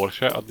volt a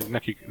Porsche, addig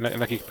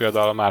nekik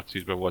például a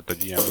márciusban volt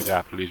egy ilyen, vagy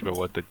áprilisban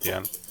volt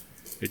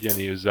egy ilyen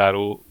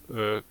évzáró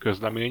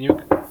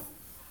közleményük,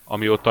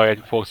 amióta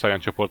egy Volkswagen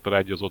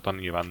csoporttal azóta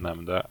nyilván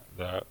nem, de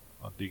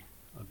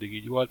addig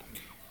így volt.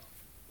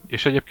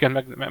 És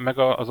egyébként meg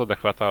az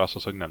adekvát válasz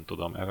az, hogy nem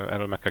tudom.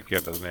 Erről meg kell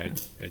kérdezni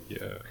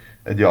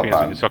egy japán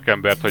pénzügyi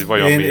szakembert, hogy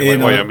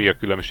vajon mi a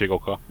különbség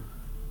oka.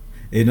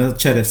 Én a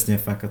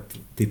cseresznyefákat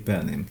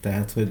tippelném,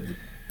 tehát hogy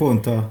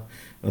pont a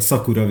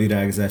szakura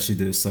virágzás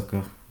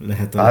időszaka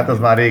lehet. Hát az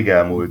már rég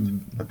elmúlt.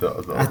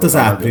 Hát az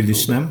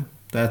április, nem?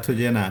 Tehát, hogy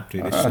ilyen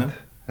április, hát, nem?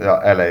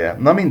 Ja, eleje.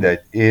 Na mindegy.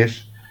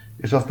 És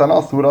aztán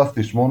Asszúr azt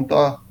is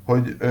mondta,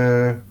 hogy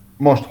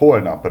most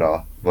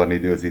holnapra van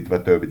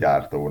időzítve több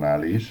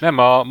gyártónál is. Nem,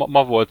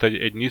 ma volt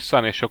egy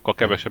Nissan, és sokkal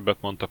kevesebbet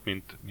mondtak,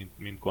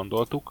 mint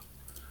gondoltuk.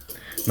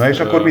 Na és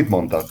akkor mit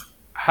mondtak?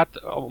 Hát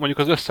mondjuk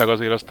az összeg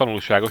azért az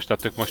tanulságos,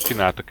 tehát ők most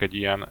csináltak egy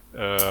ilyen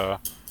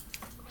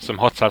azt hiszem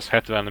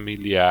 670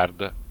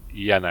 milliárd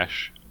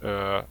jenes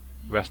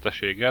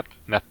veszteséget,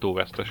 nettó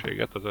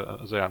veszteséget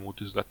az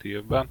elmúlt üzleti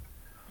évben,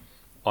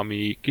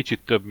 ami kicsit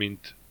több,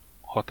 mint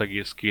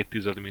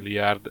 6,2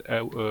 milliárd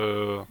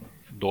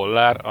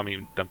dollár,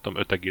 ami nem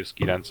tudom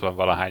 5,90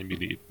 valahány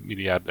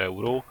milliárd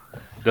euró,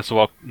 de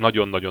szóval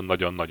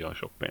nagyon-nagyon-nagyon-nagyon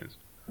sok pénz.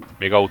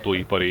 Még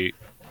autóipari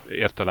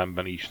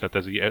értelemben is,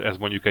 tehát ez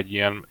mondjuk egy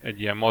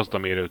ilyen Mazda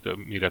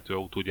méretű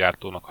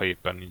autógyártónak, ha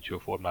éppen nincs jó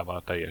formában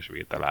a teljes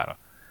vételára.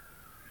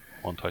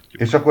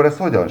 Mondhatjuk. És akkor ezt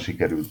hogyan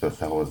sikerült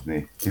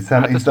összehozni?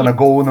 Hiszen a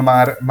Gón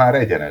már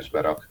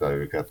egyenesbe rakta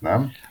őket,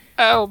 nem?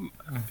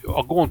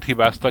 A Gónt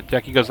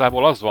hibáztatják,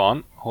 igazából az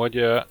van,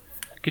 hogy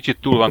kicsit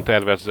túl van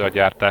tervezve a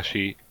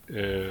gyártási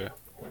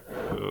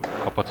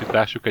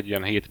kapacitásuk egy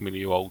ilyen 7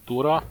 millió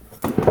autóra,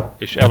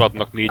 és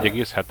eladnak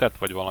 4,7-et,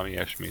 vagy valami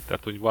ilyesmit.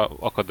 Tehát, hogy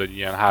akad egy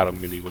ilyen 3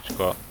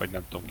 milliócska, vagy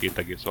nem tudom,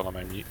 2,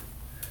 valamennyi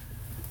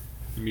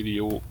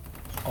millió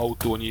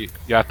autónyi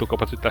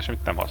gyártókapacitás,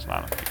 amit nem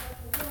használnak.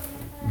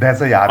 De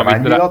ez a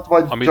járvány miatt,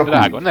 vagy amit csak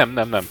drága? úgy?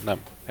 Nem.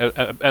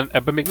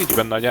 Ebben még nincs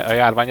benne a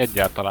járvány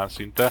egyáltalán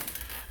szinte.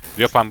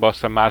 Japánban azt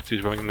hiszem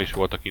márciusban még nem is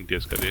voltak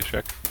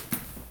intézkedések.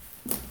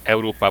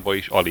 Európában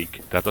is alig.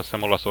 Tehát azt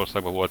hiszem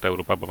Olaszországban volt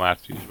Európában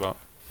márciusban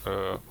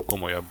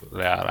komolyabb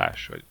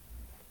leállás.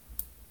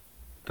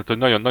 Tehát, hogy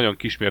nagyon-nagyon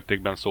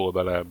kismértékben szól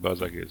bele ebbe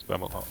az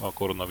egészben a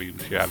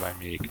koronavírus járvány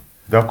még.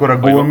 De akkor a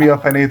Gón mi a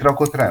fenét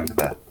rakott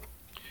rendbe?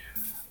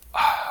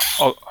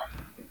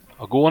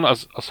 A Gón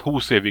az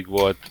 20 évig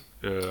volt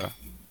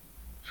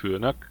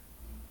főnök.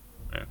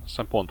 Azt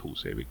hiszem pont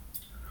 20 évig.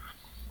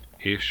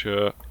 És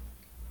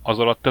az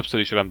alatt többször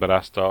is rendbe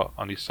rázta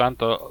a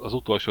Nissan-t, az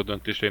utolsó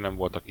döntései nem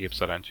voltak épp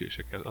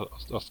szerencsések,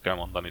 azt kell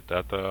mondani.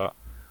 Tehát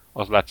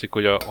az látszik,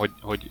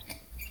 hogy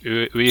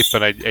ő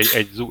éppen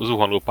egy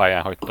zuhanó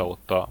pályán hagyta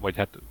ott, vagy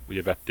hát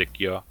ugye vették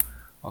ki a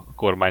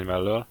kormány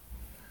mellől.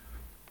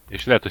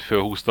 És lehet, hogy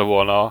fölhúzta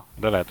volna,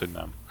 de lehet, hogy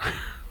nem.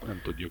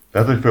 Nem tudjuk.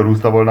 Tehát, hogy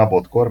fölhúzta volna a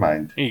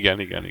botkormányt?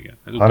 Igen.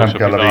 Ha nem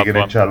kell a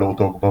végén egy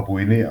csellótokba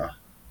bújnia?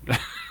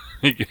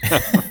 Igen.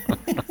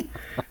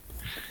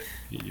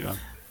 Így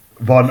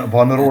van.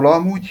 Van róla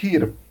amúgy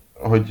hír,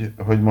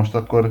 hogy most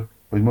akkor,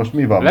 hogy most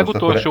mi van?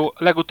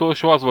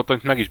 Legutolsó az volt,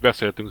 amit meg is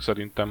beszéltünk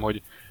szerintem,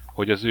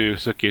 hogy az ő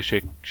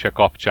szökése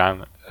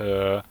kapcsán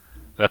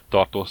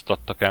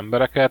letartóztattak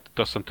embereket.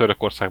 Azt hiszem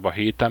Törökországban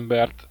 7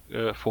 embert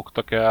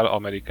fogtak el,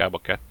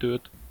 Amerikában 2-t,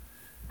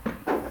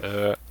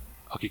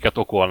 akiket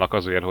okolnak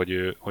azért,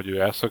 hogy ő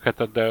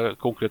elszökhetett, de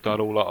konkrétan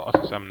róla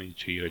azt hiszem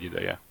nincs hír egy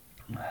ideje.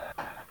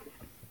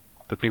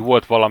 Tehát még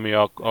volt valami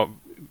a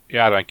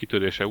járvány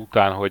kitörése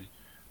után,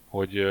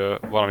 hogy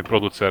valami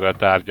producerrel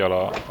tárgyal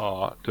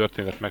a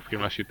történet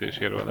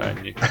megfilmesítéséről, de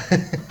ennyi.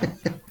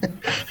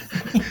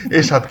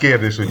 És hát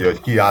kérdés ugye,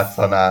 hogy ki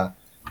játszaná,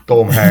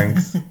 Tom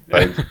Hanks,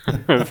 vagy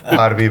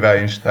Harvey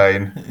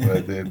Weinstein,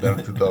 vagy nem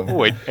tudom.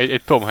 Ó,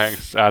 egy Tom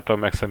Hanks által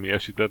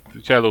megszemélyesített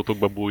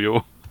csellótokba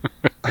bújó.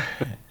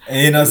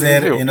 Én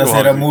azért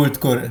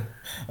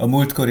a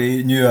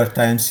múltkori New York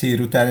Times hír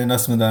után én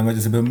azt mondanám, hogy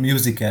ebből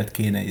musicalt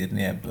kéne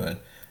írni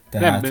ebből.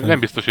 Tehát, nem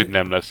biztos, hogy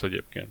nem lesz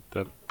egyébként.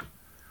 Tehát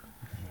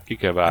ki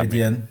kell várni. Egy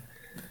ilyen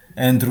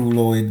Andrew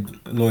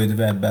Lloyd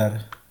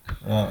Webber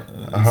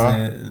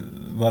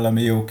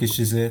valami jó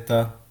kis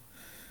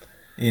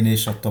én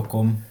és a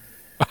tokom.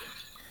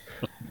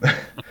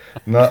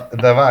 Na,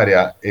 de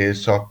várjál,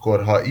 és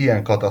akkor, ha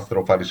ilyen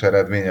katasztrofális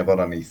eredménye van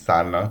a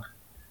Nissannak,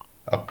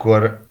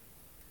 akkor,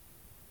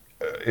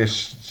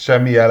 és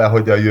semmi jele,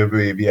 hogy a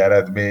jövő évi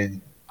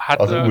eredmény, hát,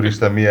 az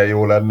úristen milyen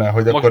jó lenne,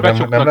 hogy akkor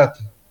nem lett?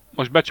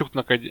 Most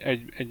becsuknak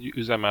egy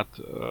üzemet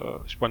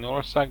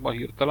Spanyolországba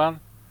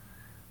hirtelen.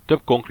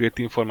 Több konkrét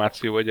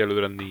információ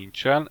egyelőre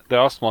nincsen, de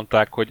azt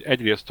mondták, hogy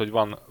egyrészt, hogy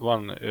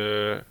van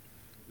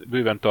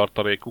bőven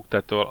tartalékuk,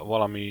 tehát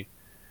valami,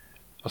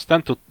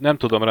 azt nem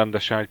tudom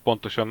rendesen, hogy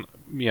pontosan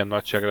milyen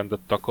nagyságrendet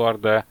akar,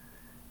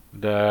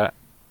 de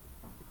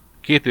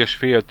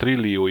 2,5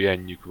 trillió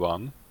jennyük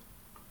van.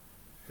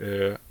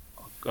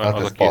 Hát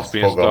az a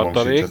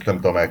készpénztartalék. Ezt nem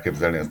tudom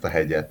elképzelni, ezt a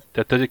hegyet.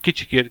 Tehát ez egy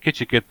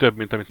kicsikét több,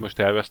 mint amit most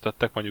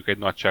elvesztettek, mondjuk egy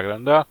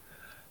nagyságrenddel,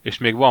 és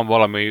még van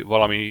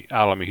valami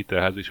állami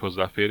hitelhez is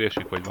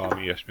hozzáférésük, vagy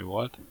valami ilyesmi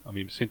volt,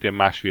 ami szintén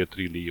 1,5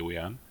 trillió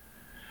jen.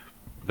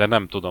 De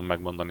nem tudom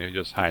megmondani, hogy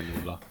az hány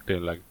nulla,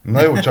 tényleg.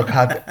 Na jó, csak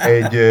hát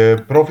egy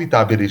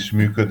profitábilis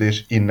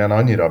működés innen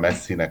annyira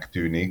messzinek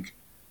tűnik,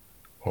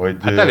 hogy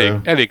Hát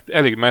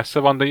elég messze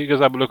van, de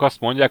igazából ők azt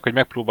mondják, hogy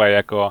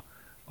megpróbálják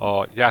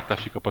a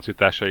gyártási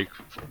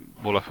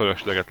kapacitásaikból a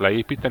fölösleget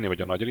leépíteni,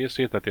 vagy a nagy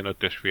részét, tehát ilyen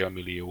 5,5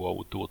 millió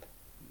autót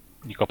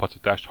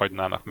kapacitást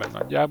hagynának meg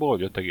nagyjából,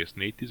 vagy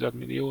 5,4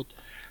 milliót.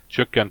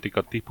 Csökkentik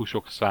a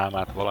típusok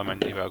számát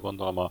valamennyivel,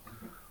 gondolom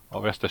a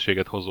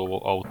veszteséget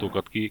hozó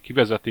autókat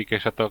kivezetik,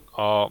 és hát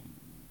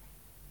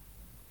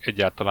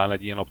egyáltalán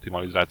egy ilyen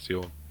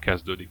optimalizáció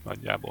kezdődik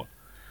nagyjából.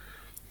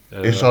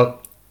 és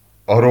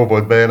arról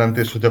volt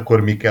bejelentés, hogy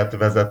akkor miket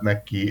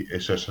vezetnek ki,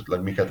 és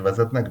esetleg miket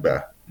vezetnek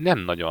be? Nem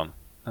nagyon.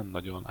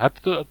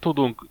 Hát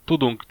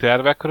tudunk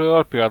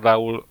tervekről,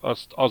 például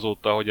azt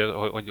azóta,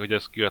 hogy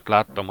ez kijött,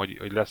 láttam,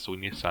 hogy lesz új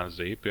Nissan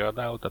Z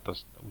például, tehát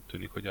azt úgy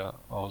tűnik, hogy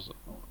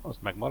az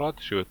megmarad,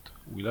 sőt,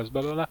 új lesz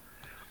belőle.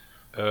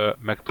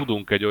 Meg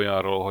tudunk egy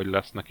olyanról, hogy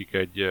lesz nekik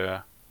egy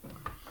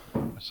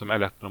azt hiszem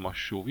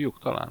elektromos SUV-juk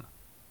talán?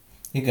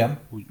 Igen,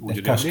 Úgy egy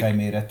rémlik. Qashqai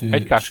méretű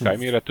Egy Qashqai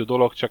SUV. méretű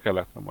dolog, csak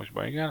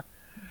elektromosban, igen.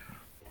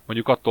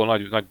 Mondjuk attól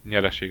nagy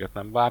nyereséget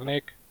nem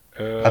várnék.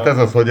 Hát ez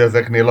az, hogy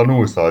ezeknél a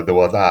nullszaldó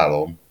az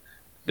álom.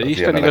 De az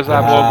Isten ilyenek.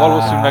 igazából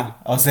valószínűleg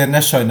Azért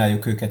ne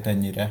sajnáljuk őket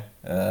ennyire.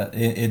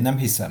 Én nem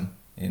hiszem.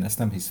 Én ezt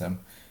nem hiszem.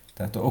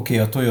 Tehát oké,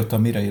 a Toyota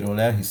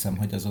Mirai-ról elhiszem,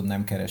 hogy azon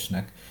nem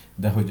keresnek,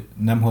 de hogy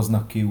nem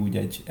hoznak ki úgy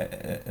egy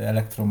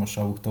elektromos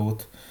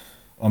autót,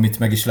 amit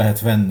meg is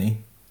lehet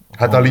venni.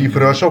 Hát a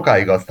Leafről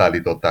sokáig azt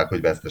állították,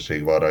 hogy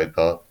veszteség van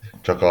rajta,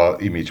 csak a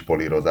image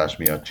polírozás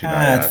miatt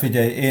csinálják. Hát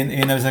figyelj,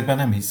 én ezekben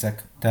nem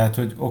hiszek. Tehát,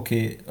 hogy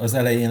oké, az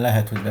elején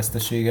lehet, hogy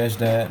veszteséges,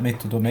 de mit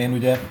tudom én,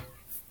 ugye,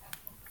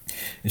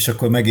 és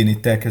akkor megint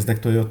itt elkezdek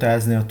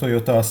toyotázni. A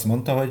Toyota azt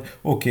mondta, hogy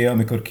oké,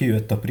 amikor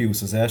kijött a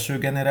Prius az első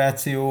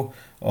generáció,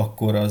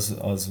 akkor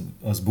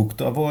az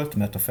bukta volt,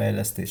 mert a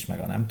fejlesztés meg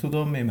a nem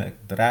tudom mi, meg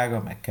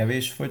drága, meg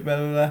kevés fogy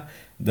belőle,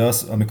 de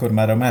az, amikor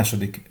már a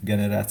második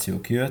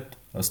generáció kijött,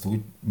 azt úgy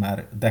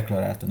már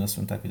deklaráltan azt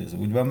mondták, hogy ez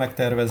úgy van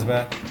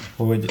megtervezve,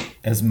 hogy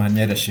ez már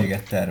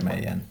nyereséget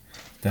termeljen.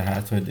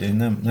 Tehát, hogy én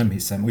nem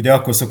hiszem. Ugye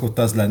akkor szokott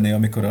az lenni,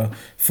 amikor a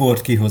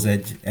Ford kihoz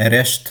egy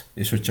RS-t,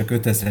 és hogy csak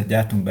 5000-et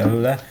gyártunk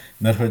belőle,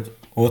 mert hogy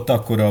ott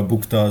akkora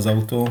bukta az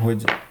autó,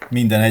 hogy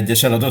minden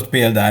egyes eladott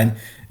példány,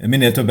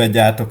 minél többet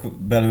gyártok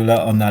belőle,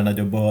 annál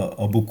nagyobb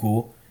a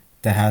bukó.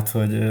 Tehát,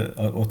 hogy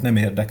ott nem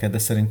érdekel, de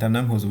szerintem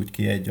nem hoz úgy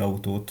ki egy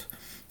autót,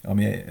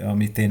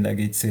 ami tényleg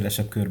így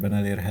szélesebb körben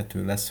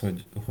elérhető lesz,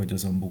 hogy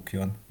azon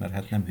bukjon, mert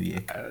hát nem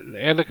hülyék.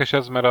 érdekes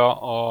ez, mert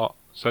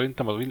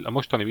szerintem a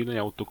mostani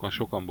villanyautókon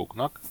sokan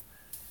buknak,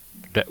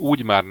 de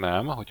úgy már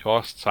nem, hogyha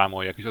azt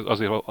számolják, és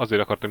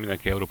azért akartam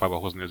mindenki Európába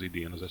hozni az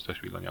idén az összes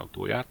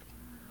villanyautóját.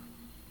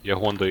 Ugye a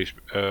Honda is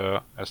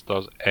ezt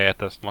az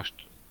E-t ezt most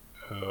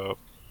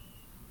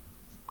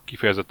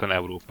kifejezetten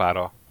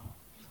Európára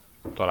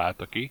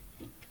találta ki,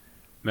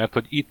 mert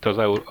hogy itt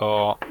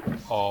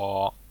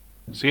a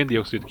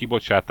széndioxid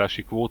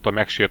kibocsátási kvóta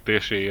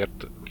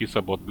megsértéséért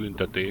kiszabott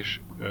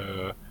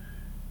büntetésből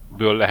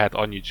lehet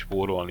annyit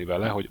spórolni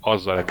vele, hogy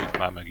azzal együtt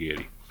már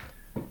megéri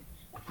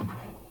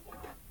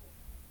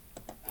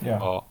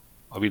Ja.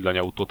 a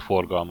villanyautót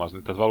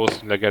forgalmazni. Tehát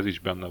valószínűleg ez is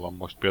benne van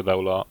most.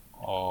 Például a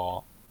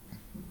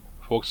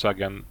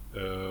Volkswagen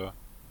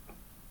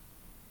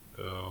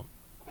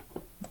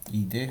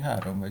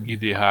ID3 vagy?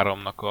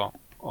 ID3-nak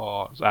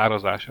az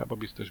árazásában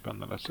biztos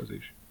benne lesz ez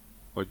is.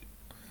 Hogy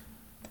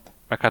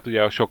meg hát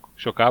ugye a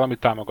sok állami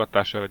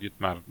támogatással együtt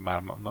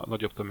már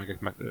nagyobb tömegek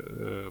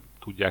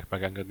tudják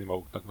megengedni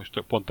maguknak.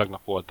 Most pont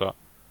tegnap volt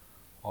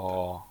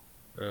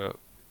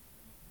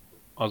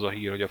az a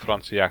hír, hogy a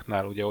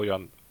franciáknál ugye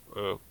olyan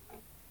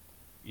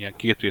ilyen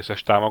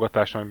kétrészes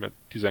támogatás, amiben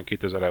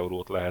 12 000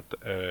 eurót lehet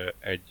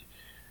egy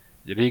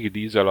régi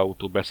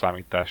dízelautó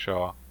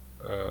beszámítása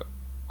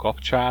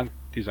kapcsán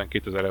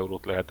 12 000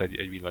 eurót lehet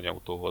egy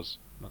villanyautóhoz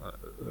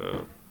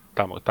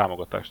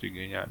támogatást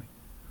igényelni.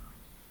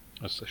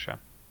 Összesen.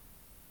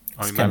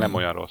 Ami már nem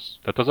olyan rossz.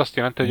 Tehát az azt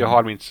jelenti, hogy a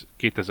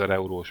 32 000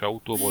 eurós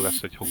autóból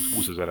lesz egy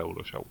 20 000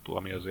 eurós autó,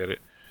 ami azért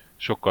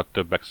sokkal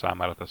többek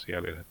számára teszi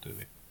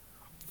elérhetővé.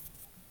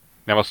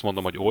 Nem azt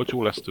mondom, hogy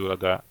olcsó lesz tőle,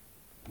 de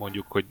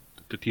mondjuk, hogy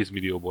 10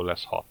 millióból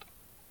lesz 6.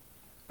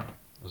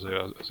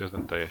 Azért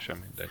nem teljesen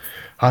mindegy.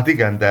 Hát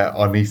igen, de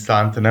a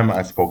Nissan-t nem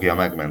ez fogja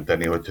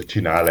megmenteni, hogyha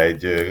csinál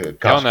egy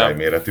Qashqai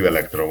méretű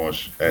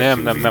elektromos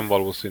SUV. Nem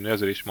valószínű,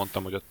 ezért is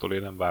mondtam, hogy attól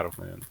én nem várok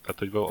nagyon. Tehát,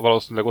 hogy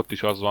valószínűleg ott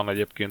is az van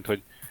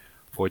egyébként,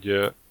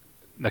 hogy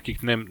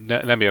nekik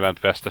nem jelent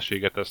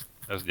veszteséget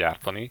ezt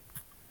gyártani.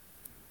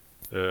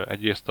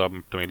 Egyrészt a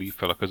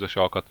Leaf-fel a közös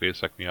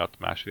alkatrészek miatt,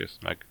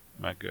 másrészt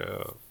meg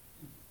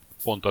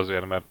pont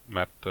azért,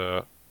 mert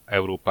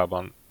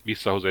Európában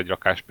visszahoz egy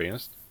rakás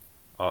pénzt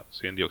a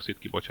széndioxid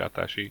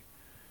kibocsátási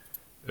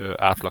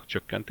átlag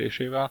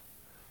csökkentésével,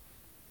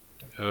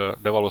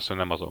 de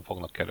valószínűleg nem azon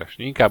fognak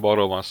keresni. Inkább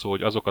arról van szó,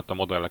 hogy azokat a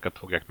modelleket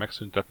fogják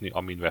megszüntetni,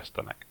 amin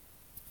vesztenek.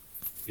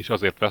 És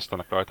azért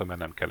vesztenek rajta, mert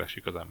nem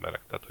keresik az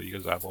emberek. Tehát, hogy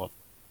igazából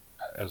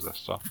ez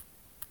lesz a...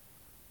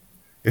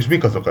 És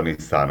mik azok a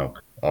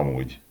Nissanok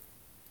amúgy?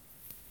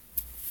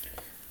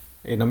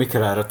 Én a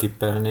Micrára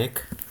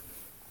tippelnék.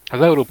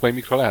 Az európai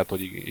mikro lehet,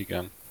 hogy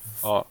igen.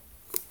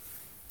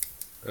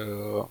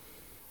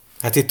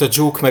 Hát itt a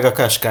Juke meg a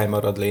Qashqai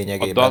marad A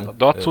lényegében.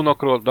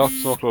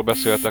 Datsunokról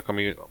beszéltek,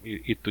 ami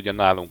itt ugye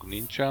nálunk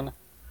nincsen.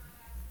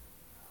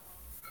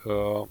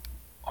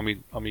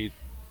 Ami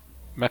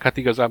meg hát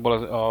igazából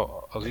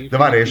az De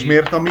várj, és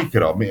miért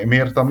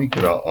a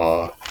Micra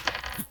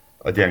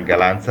a gyenge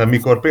láncszem,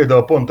 mikor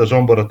például pont a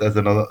Zsomborot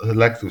ezen a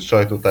Lexus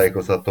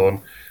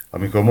sajtótájékoztatón,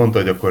 amikor mondta,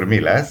 hogy akkor mi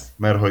lesz,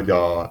 mert hogy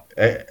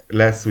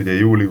lesz ugye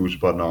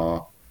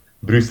júliusban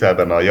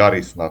Brüsszelben a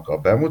Yarisnak a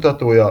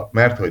bemutatója,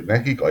 mert hogy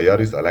nekik a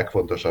Yaris a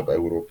legfontosabb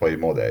európai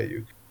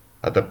modelljük.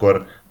 Hát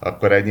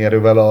akkor ennyi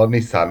erővel a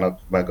Nissannak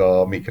meg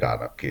a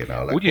Micrának kéne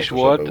a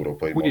legfontosabb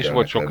európai úgy is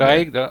volt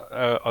sokáig, de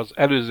az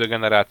előző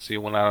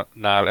generációnál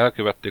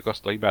elkövették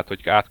azt a hibát,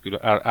 hogy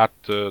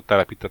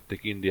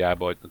áttelepítették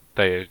Indiába a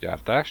teljes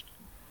gyártást,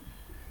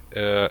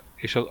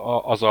 és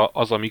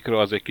az a Micra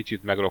az egy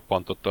kicsit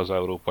megroppantotta az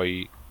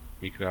európai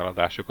Micra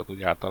eladásokat,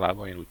 úgy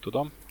általában, én úgy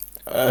tudom.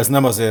 Ez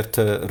nem azért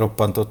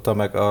roppantotta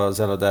meg az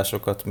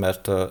eladásokat,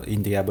 mert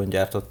Indiában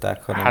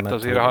gyártották, hanem hát mert...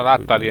 azért, ha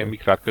láttál ilyen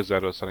Micrát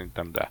közelről,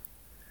 szerintem de.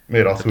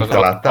 Miért azt úgy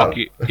láttál?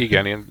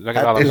 Igen, én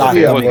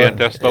volt ilyen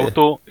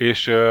tesztautó,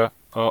 és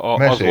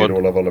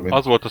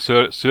az volt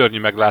a szörnyű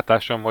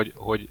meglátásom,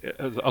 hogy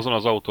azon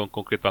az autón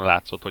konkrétan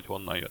látszott, hogy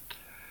honnan jött.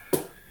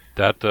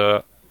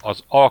 Tehát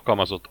az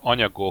alkalmazott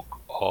anyagok,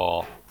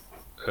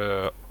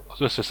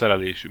 az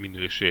összeszerelés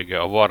minősége,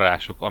 a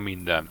varrások, a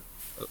minden.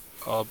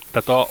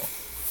 Tehát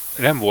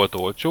nem volt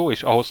olcsó,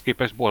 és ahhoz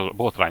képest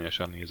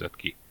botrányosan nézett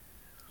ki.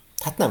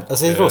 Hát nem,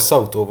 ez egy rossz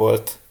autó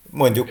volt,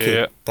 mondjuk ki.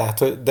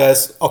 Tehát, de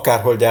ez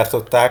akárhol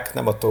gyártották,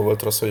 nem attól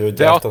volt rossz, hogy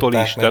gyártották. De attól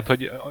is, tehát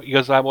hogy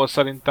igazából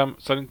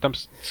szerintem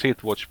szét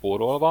volt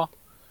spórolva,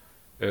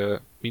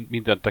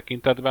 minden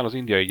tekintetben, az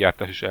indiai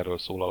gyártás is erről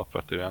szól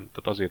alapvetően.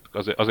 Tehát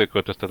azért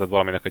költözteted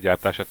valaminek a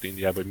gyártását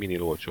Indiába, hogy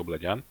minél olcsóbb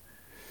legyen.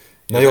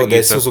 Na jó, de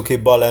egy Suzuki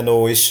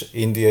Baleno is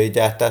indiai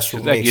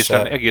gyártású.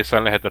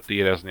 Egészen lehetett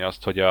érezni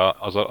azt, hogy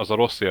az a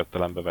rossz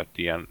értelembe vett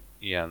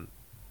ilyen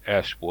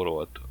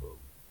elspórolt,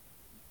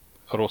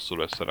 rosszul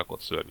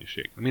összerakott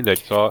szörnyűség.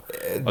 Mindegy, szóval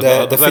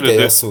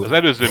az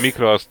előző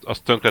Micra az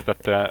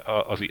tönkretette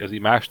az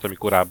imást, ami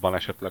korábban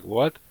esetleg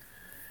volt,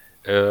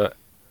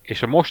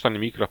 és a mostani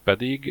Micra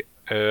pedig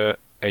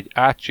egy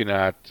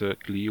átcsinált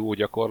Clio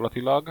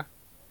gyakorlatilag,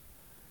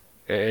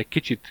 egy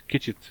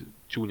kicsit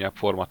csúnyább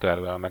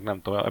formatervel, meg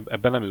nem tudom,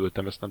 ebben nem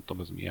ültem, ezt nem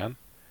tudom, ez milyen.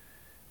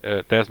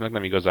 De ez meg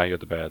nem igazán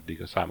jött be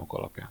eddig a számok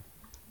alapján.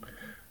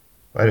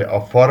 A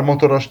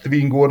farmotoros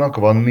Twingónak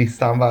van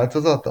Nissan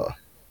változata?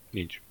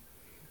 Nincs.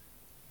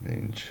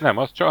 Nincs.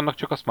 Nem, annak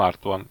csak a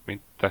Smart van,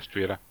 mint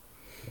testvére.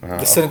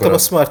 De szerintem a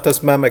Smart az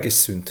már meg is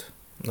szűnt,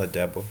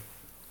 nagyjából.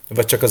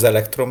 Vagy csak az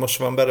elektromos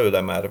van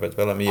belőle már, vagy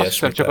valami ilyesmi. Azt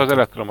hiszem csak az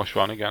elektromos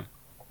van, igen.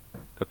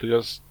 Tehát, hogy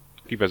az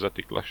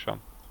kivezetik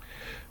lassan.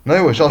 Na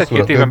jó, és azt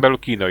két éven belül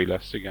kínai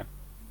lesz, igen.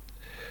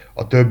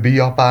 A többi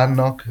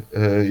japánnak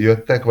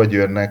jöttek, vagy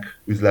jönnek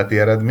üzleti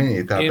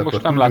eredményei? Tehát én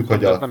most nem láttam,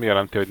 hogy ez nem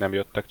jelenti, hogy nem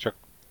jöttek, csak...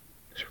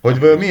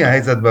 Hogy milyen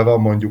helyzetben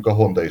van mondjuk a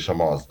Honda és a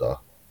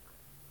Mazda?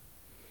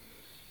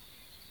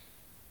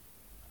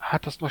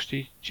 Hát azt most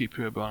így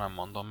csípőből nem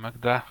mondom meg,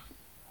 de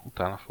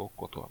utána fogok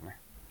kotorni.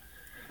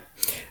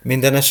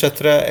 Minden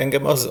esetre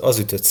engem az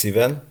ütött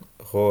szíven,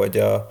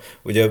 hogy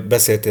ugye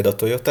beszéltél a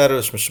Toyotáról,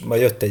 és most ma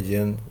jött egy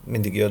ilyen,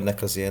 mindig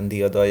jönnek az ilyen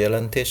diadal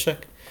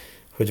jelentések,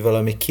 hogy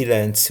valami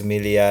 9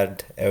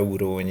 milliárd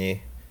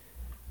eurónyi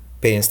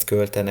pénzt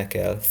költenek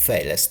el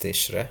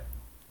fejlesztésre.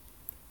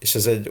 És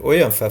ez egy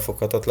olyan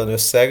felfoghatatlan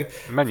összeg,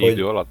 mennyi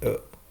idő alatt?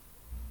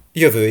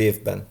 Jövő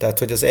évben, tehát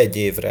hogy az egy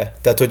évre,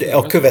 tehát hogy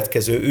a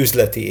következő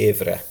üzleti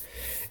évre.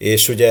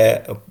 És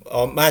ugye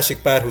a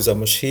másik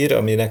párhuzamos hír,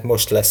 aminek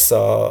most lesz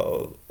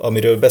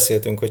amiről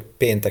beszéltünk, hogy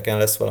pénteken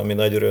lesz valami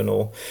nagy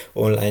Renault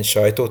online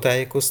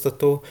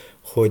sajtótájékoztató,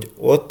 hogy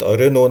ott a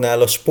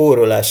Renault-nál a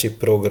spórolási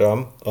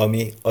program,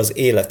 ami az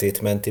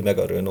életét menti meg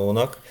a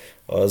Renault-nak,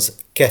 az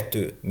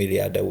 2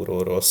 milliárd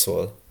euróról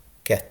szól.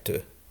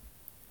 2.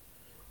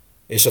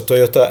 És a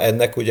Toyota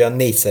ennek ugyan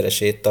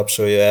 4-szeresét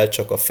tapsolja el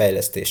csak a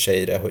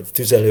fejlesztéseire, hogy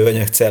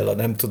tüzelőanyagcella,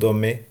 nem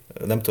tudom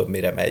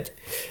mire megy,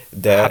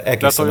 de hát,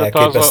 egészen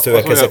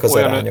elképesztőek ezek az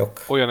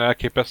arányok. Olyan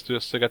elképesztő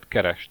összeget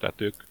keres,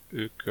 tehát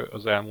ők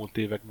az elmúlt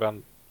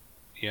években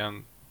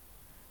ilyen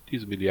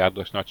 10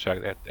 milliárdos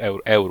nagyság,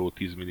 euró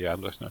 10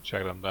 milliárdos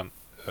nagyságrendben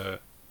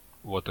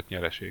voltak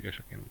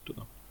nyereségesek, én úgy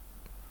tudom.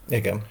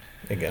 Igen,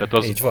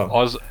 tehát így van.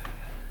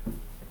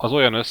 Az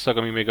olyan összeg,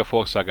 ami még a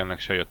Volkswagennek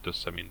se jött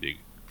össze mindig.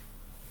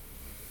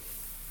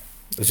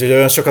 Úgyhogy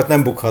olyan sokat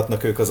nem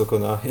bukhatnak ők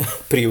azokon a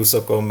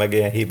Priusokon, meg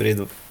ilyen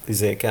hibrid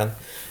izéken.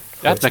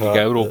 Hát nekik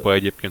Európa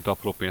egyébként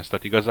apró pénz,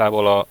 tehát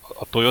igazából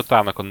a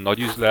Toyotának a nagy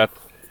üzlet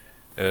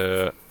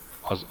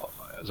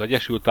az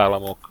Egyesült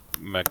Államok,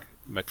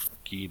 meg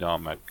Kína,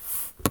 meg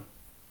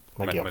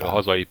a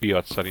hazai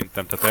piac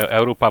szerintem. Tehát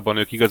Európában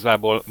ők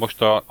igazából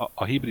most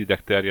a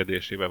hibridek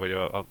terjedésével, vagy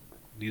a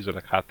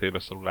dízelek háttérbe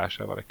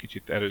szorulásával egy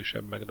kicsit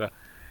erősebbek, de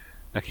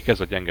nekik ez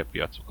a gyenge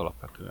piacuk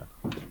alapvetően.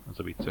 Ez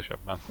a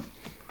viccesebben.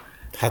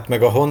 Hát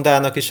meg a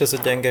Hondának is ez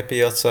a gyenge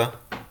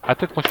piaca.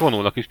 Hát ők most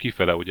vonulnak is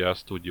kifele, ugye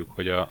azt tudjuk,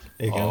 hogy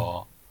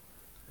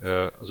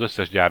az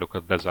összes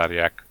gyárukat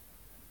bezárják,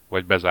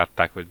 vagy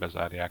bezárták, vagy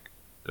bezárják.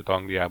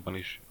 Tehát Angliában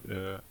is.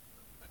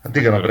 Hát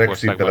igen, a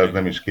Törökországban Brexit-tel ez is.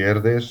 nem is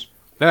kérdés.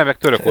 De nem, meg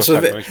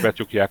Törökországban is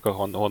becsukják a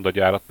Honda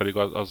gyárat, pedig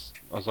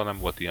azzal nem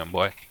volt ilyen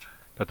baj.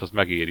 Tehát az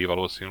megéri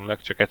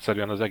valószínűleg, csak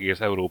egyszerűen az egész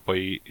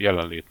európai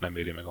jelenlét nem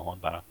éri meg a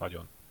Hondának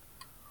nagyon.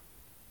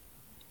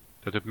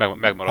 Tehát ők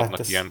megmaradnak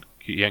Hát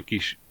ilyen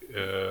kis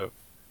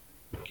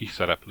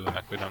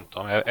szereplőnek, vagy nem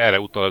tudom. Erre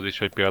utal az is,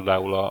 hogy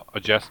például a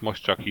Jazz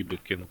most csak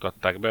hibridként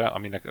mutatták be,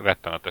 aminek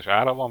rettenetes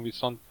ára van,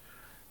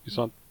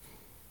 viszont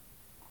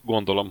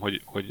gondolom,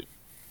 hogy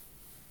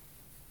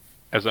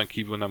ezen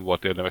kívül nem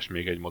volt érdemes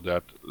még egy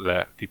modellt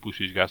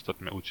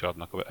típusvizsgáztatni, mert úgyse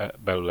adnak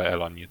belőle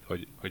el annyit,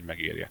 hogy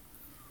megérje.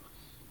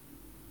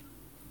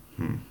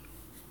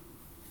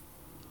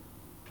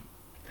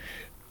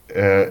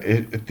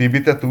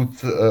 Tibi, te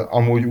tudsz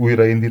amúgy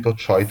újraindított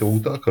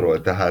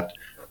sajtóutakról? Tehát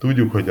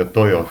tudjuk, hogy a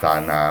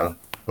Toyotánál,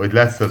 hogy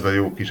lesz ez a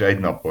jó kis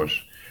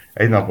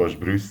egynapos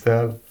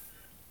Brüsszel,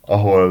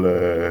 ahol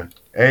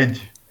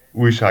egy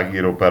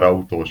újságíró per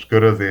autós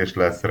körözés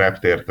lesz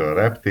reptértől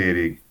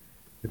reptérig,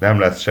 nem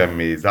lesz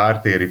semmi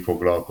zártéri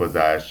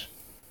foglalkozás,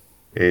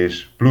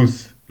 és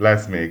plusz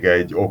lesz még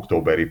egy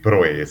októberi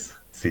Proész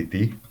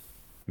City,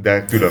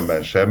 de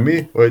különben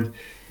semmi,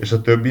 és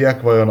a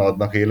többiek vajon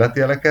adnak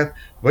életjeleket,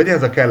 vagy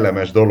ez a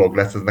kellemes dolog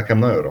lesz, ez nekem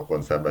nagyon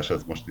rokonszenves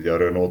ez most így a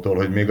Renault-tól,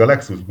 hogy még a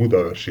Lexus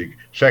Budaörsig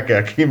se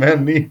kell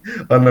kimenni,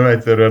 hanem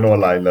egyszerűen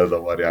online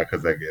lezavarják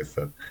az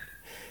egészet.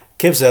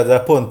 Képzeld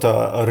el, pont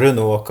a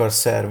Renault akar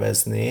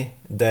szervezni,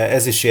 de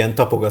ez is ilyen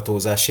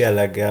tapogatózás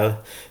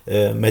jelleggel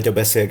megy a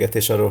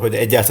beszélgetés arról, hogy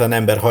egyáltalán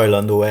ember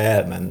hajlandó-e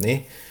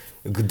elmenni.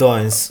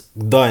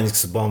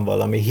 Gdańskban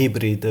valami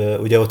hibrid,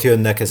 ugye ott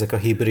jönnek ezek a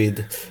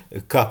hibrid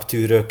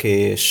kaptűrök,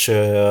 és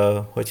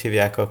hogy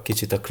hívják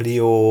kicsit a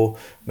Clio,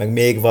 meg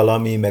még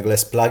valami, meg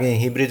lesz plug-in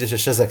hibrid,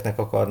 és ezeknek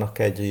akarnak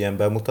egy ilyen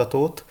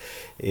bemutatót,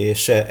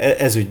 és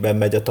ez ügyben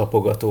megy a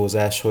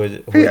tapogatózás,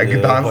 hogy...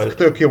 Gdansk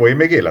tök jó, én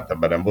még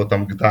életemben nem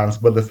voltam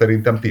Gdanskban, de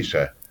szerintem ti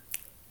se.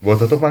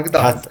 Voltatok már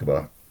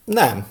Gdanskban?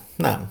 Hát,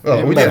 nem.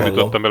 Én ugye? nem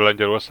jutottam el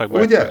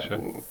Lengyelországba.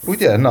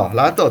 Ugye? Na,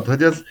 látod,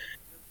 hogy ez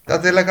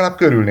azért legalább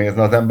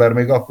körülnézne az ember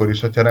még akkor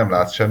is, hogyha nem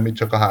látsz semmit,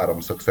 csak a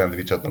háromszög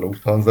szendvicset a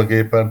Lufthansa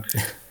gépen.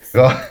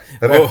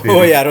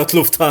 Hol járott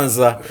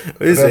Lufthansa?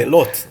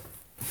 Lot.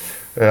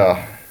 Ja.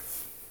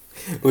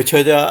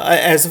 Úgyhogy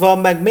ez van,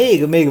 meg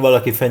még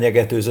valaki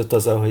fenyegetőzött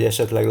azzal, hogy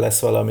esetleg lesz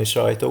valami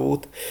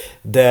sajtóút,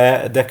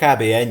 de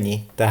kb.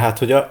 Ennyi. Tehát,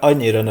 hogy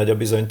annyira nagy a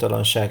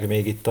bizonytalanság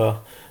még itt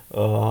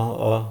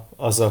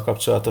azzal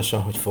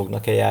kapcsolatosan, hogy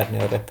fognak-e járni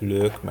a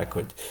repülők, meg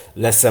hogy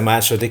lesz-e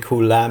második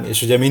hullám,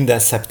 és ugye minden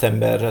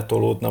szeptemberre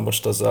tolódna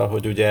most azzal,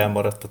 hogy ugye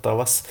elmaradt a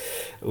tavasz,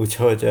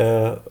 úgyhogy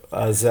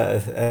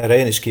erre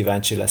én is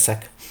kíváncsi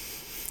leszek.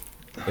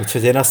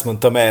 Úgyhogy én azt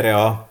mondtam erre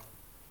a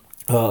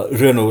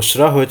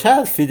Renault-sra, hogy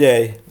hát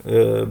figyelj,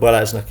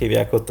 Balázsnak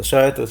hívják ott a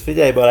sajtót,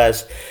 figyelj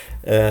Balázs,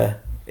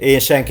 én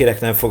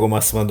senkinek nem fogom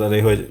azt mondani,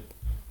 hogy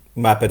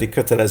már pedig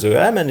kötelező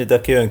elmenni, de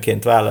aki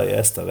önként vállalja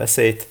ezt a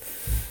veszélyt,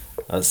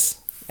 az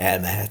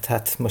elmehet.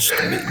 Hát most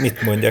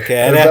mit mondjak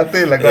erre? Ez hát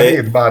tényleg a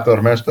 7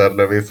 bátor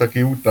mesterlövész,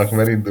 aki útnak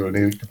mer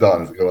indulni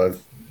Gdanskba, az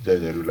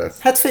gyönyörű lesz.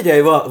 Hát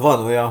figyelj,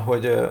 van olyan,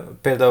 hogy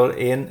például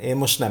én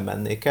most nem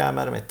mennék el,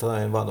 mert mit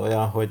tudom, van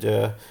olyan,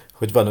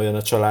 hogy van olyan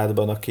a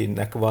családban,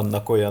 akinek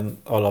vannak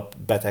olyan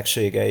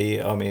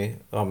alapbetegségei,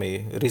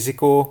 ami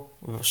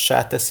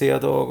rizikósá teszi a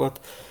dolgot.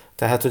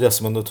 Tehát, hogy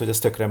azt mondod, hogy ez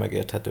tökre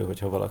megérthető,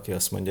 hogyha valaki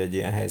azt mondja egy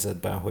ilyen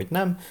helyzetben, hogy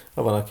nem,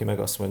 ha valaki meg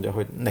azt mondja,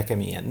 hogy nekem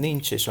ilyen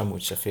nincs, és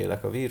amúgy se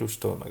félek a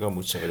vírustól, meg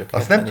amúgy se vagyok.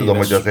 Azt nem tudom,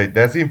 hogy az egy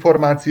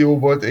dezinformáció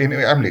volt. Én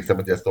emlékszem,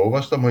 hogy ezt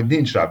olvastam, hogy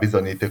nincs rá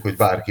bizonyíték, hogy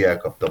bárki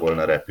elkapta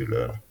volna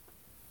repülőn.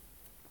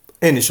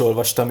 Én is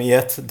olvastam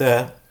ilyet,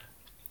 de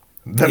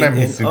nem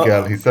hiszük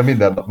el, hiszen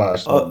minden nap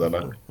más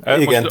mondanak.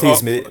 Igen,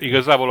 10 millió.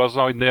 Igazából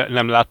azzal, hogy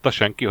nem látta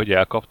senki, hogy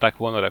elkapták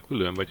volna a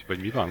repülőn, vagy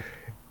mi van?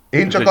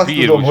 Én csak azt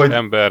tudom, hogy...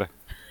 ember.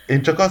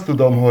 Én csak azt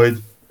tudom, hogy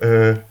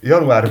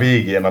január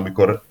végén,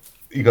 amikor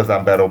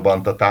igazán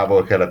berobbant a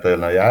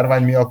távol-keleten a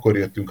járvány, mi akkor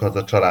jöttünk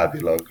haza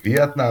családilag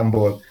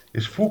Vietnámból,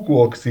 és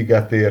Phukuok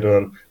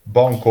szigetéről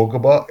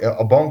Bangkokba,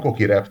 a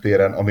bangkoki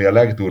reptéren, ami a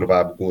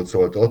legdurvább góc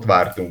volt, ott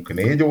vártunk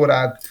 4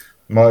 órát,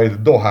 majd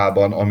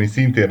Dohában, ami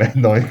szintén egy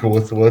nagy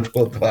góc volt,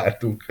 ott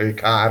vártunk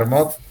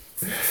 3-at,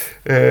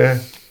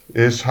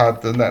 és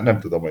hát nem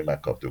tudom, hogy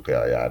megkaptuk-e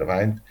a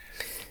járványt.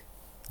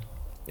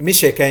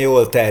 Miséken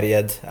jól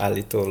terjed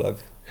állítólag.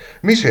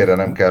 Misére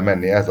nem kell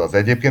menni, ez az.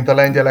 Egyébként a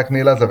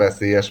lengyeleknél ez a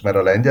veszélyes, mert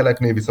a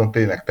lengyeleknél viszont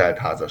tényleg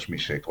teltházas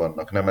misék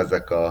vannak, nem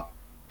ezek a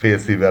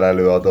félszívvel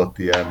előadott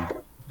ilyen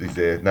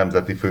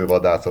nemzeti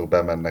fővadászok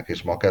bemennek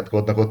és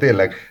maketkodnak. Ott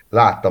tényleg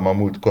láttam a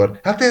múltkor,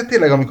 hát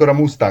tényleg amikor a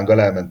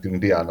Mustanggal elmentünk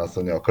Diana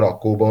asszonnyal a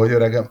Krakóba, hogy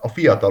öregem, a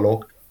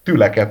fiatalok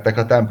tülekedtek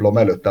a templom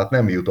előtt, tehát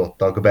nem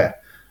jutottak be.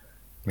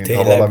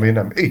 Mintha valami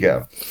nem...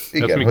 Igen,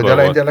 hogy a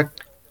lengyelek...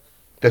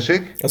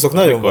 Tessék? Azok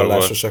nagyon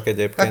vallásosak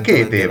egyébként. Hát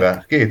 2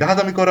 éve.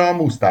 Hát amikor a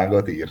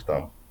Mustangot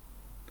írtam.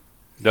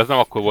 De ez nem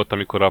akkor volt,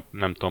 amikor a,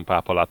 nem tudom,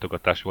 pápa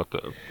látogatás volt.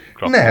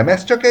 Nem,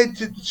 ez csak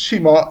egy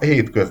sima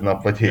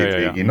hétköznap, vagy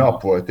hétvégi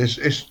nap volt,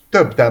 és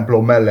több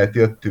templom mellett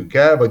jöttünk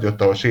el, vagy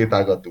ott, ahol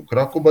sétálgattunk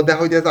Krakóba, de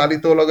hogy ez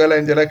állítólag a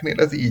lengyeleknél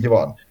ez így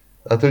van.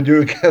 Tehát, hogy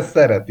ők ezt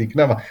szeretik.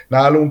 Nem,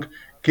 nálunk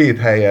 2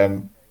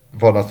 helyen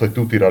van az, hogy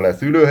tutira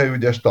lesz ülőhely,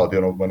 ugye a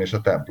stadionokban és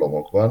a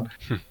templomokban,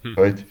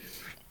 hogy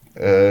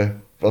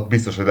ott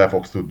biztos, hogy le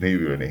fogsz tudni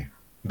ülni.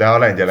 De a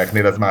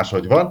lengyeleknél ez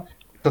máshogy van.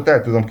 Tehát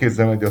el tudom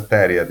képzelni, hogy ott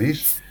terjed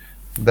is,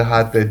 de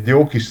hát egy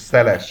jó kis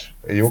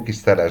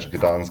szeles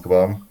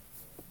Gdanskban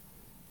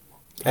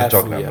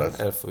csak nem lesz.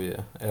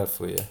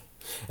 Elfújja.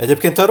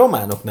 Egyébként a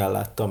románoknál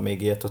láttam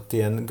még ilyet, ott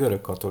ilyen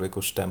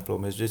görög-katolikus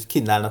templom, és így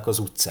kínálnak az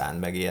utcán,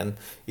 meg ilyen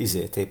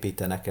izét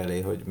építenek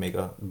elé, hogy még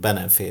a be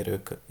nem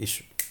férők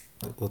is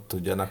ott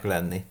tudjanak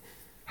lenni.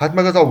 Hát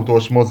meg az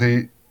autós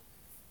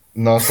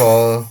mozinak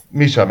a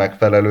mise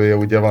megfelelője,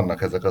 ugye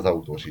vannak ezek az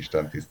autós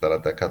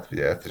istentiszteletek, hát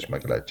ugye ezt is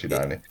meg lehet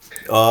csinálni.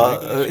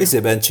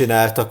 Izében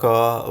csináltak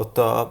ott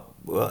a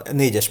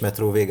 4-es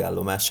metró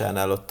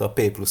végállomásánál, ott a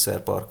P+R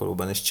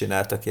parkolóban is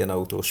csináltak ilyen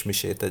autós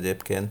misét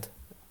egyébként.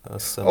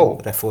 Azt hiszem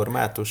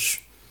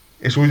református.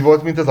 És úgy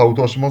volt, mint az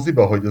autós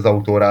moziba, hogy az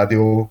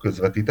autórádió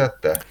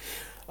közvetítette?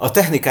 A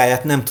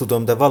technikáját nem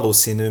tudom, de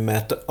valószínű,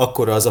 mert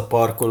akkora az a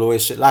parkoló,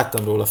 és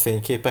láttam róla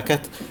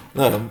fényképeket.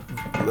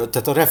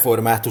 Tehát a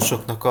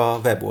reformátusoknak a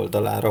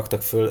weboldalán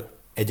raktak föl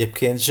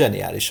egyébként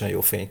zseniálisan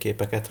jó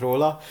fényképeket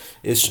róla,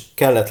 és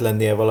kellett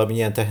lennie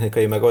valamilyen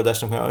technikai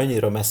megoldásnak, mert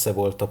annyira messze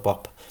volt a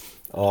pap,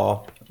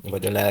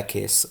 vagy a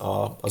lelkész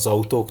az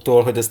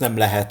autóktól, hogy ez nem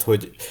lehet,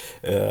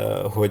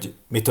 hogy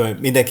mit tudom,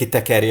 mindenki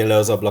tekerje le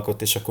az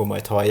ablakot, és akkor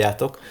majd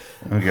halljátok,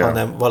 igen,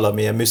 hanem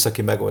valamilyen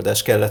műszaki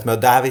megoldás kellett, mert a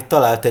Dávid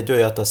talált egy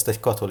olyat, azt egy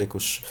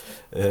katolikus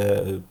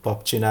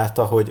pap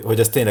csinálta, hogy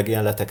ez tényleg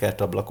ilyen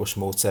letekert ablakos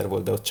módszer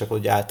volt, de ott csak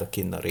hogy álltak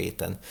kinn a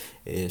réten,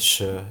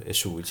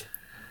 és úgy.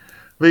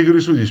 Végül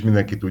is úgyis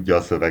mindenki tudja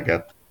a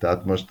szöveget.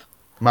 Tehát most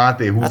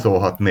Máté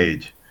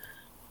 26.4.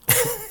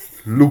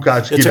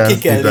 Lukács 9.16. Csak ki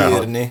kell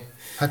írni.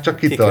 Hát csak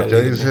kitartja,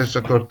 és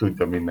akkor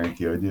tudja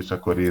mindenki, hogy és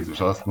akkor Jézus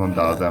azt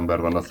mondta, az ember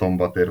van a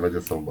szombatért, vagy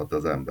a szombat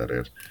az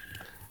emberért.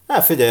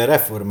 Hát figyelj, a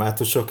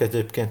reformátusok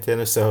egyébként ilyen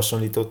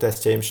összehasonlító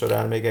tesztjeim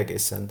során még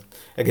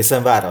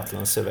egészen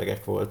váratlan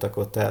szövegek voltak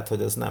ott, tehát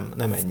hogy ez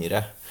nem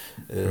ennyire.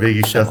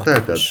 Végig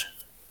tesztelted?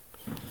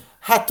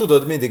 Hát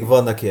tudod, mindig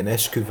vannak ilyen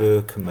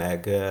esküvők,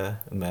 meg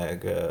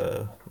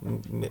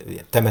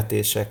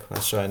temetések,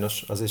 hát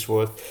sajnos az is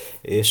volt,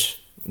 és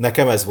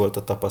nekem ez volt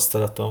a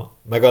tapasztalatom.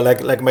 Meg a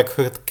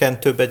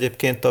legmeghökkentőbb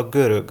egyébként a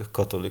görög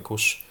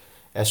katolikus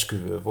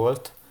esküvő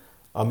volt,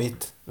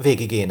 amit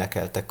végig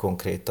énekeltek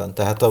konkrétan.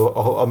 Tehát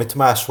amit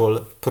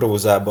máshol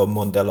prózában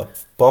mond el a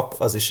pap,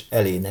 az is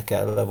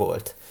elénekelve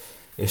volt.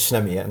 És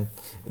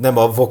nem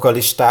a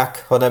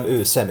vokalisták, hanem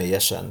ő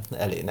személyesen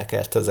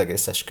elénekelte az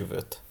egész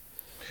esküvőt.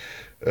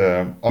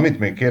 Amit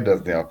még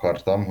kérdezni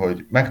akartam,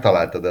 hogy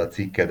megtaláltad a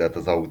cikkedet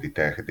az Audi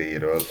Tech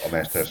Day-ről, a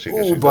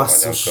mesterséges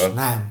basszus,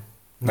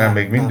 nem,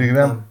 még mindig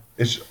nem.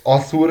 És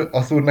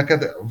Asszúr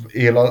neked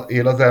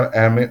él az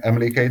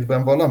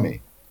emlékeidben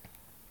valami?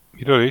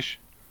 Miről is?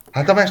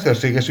 Hát a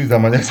mesterséges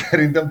üzemanyag,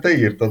 szerintem te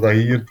írtad a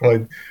hírt,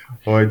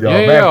 hogy a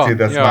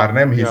Mercedes már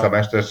nem hisz a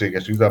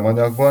mesterséges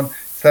üzemanyagban,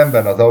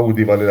 szemben az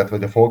Audival,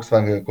 illetve a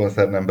Volkswagen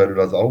koncernen belül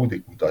az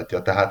Audi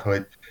kutatja,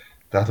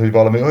 tehát hogy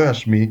valami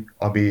olyasmi,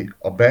 ami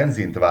a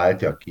benzint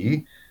váltja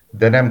ki,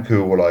 de nem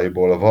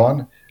kőolajból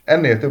van.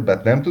 Ennél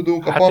többet nem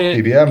tudunk. A Pap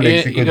TV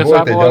emlékszik, hogy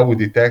volt egy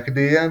Audi Tech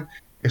Day-en,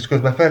 és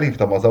közben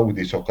felhívtam az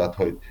Audisokat,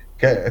 hogy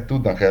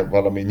tudnak-e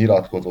valami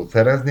nyilatkozót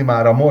szerezni.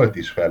 Már a MOL-t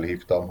is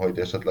felhívtam, hogy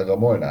esetleg a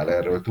MOL-nál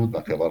erről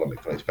tudnak-e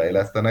valamit, vagy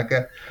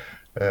fejlesztenek-e.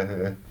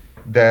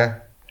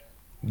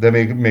 De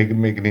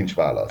még nincs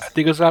válasz. Hát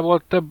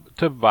igazából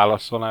több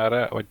válasz van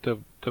erre, vagy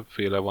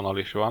többféle vonal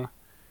is van.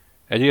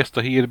 Egyrészt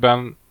a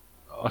hírben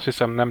azt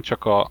hiszem nem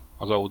csak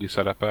az Audi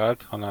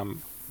szerepelt,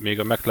 hanem még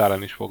a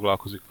McLaren is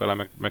foglalkozik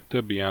vele, meg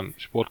több ilyen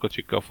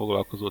sportkocsikkal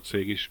foglalkozó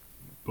cég is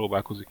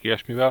próbálkozik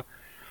ilyesmivel.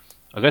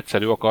 Az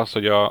egyszerű ok az,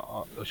 hogy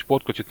a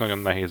sportkocsit nagyon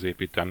nehéz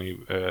építeni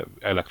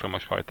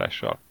elektromos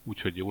hajtással,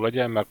 úgyhogy jó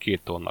legyen, mert 2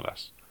 tonna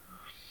lesz.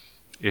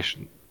 És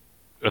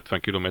 50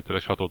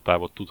 km-es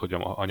hatótávot tud, hogy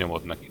a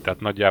nyomod neki. Tehát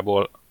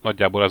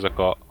nagyjából ezek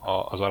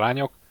az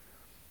arányok,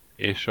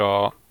 és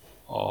a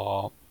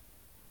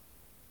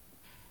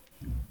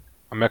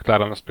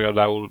McLaren az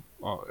például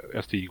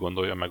ezt így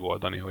gondolja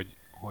megoldani,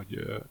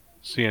 hogy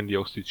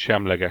szén-dioxid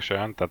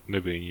semlegesen, tehát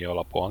növényi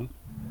alapon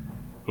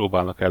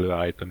próbálnak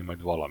előállítani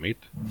majd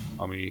valamit,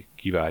 ami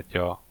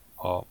kiváltja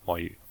a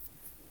mai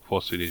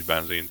fosszilis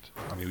benzint,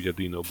 ami ugye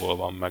dinóból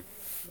van,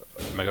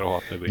 meg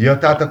rohadt növényi. Ja,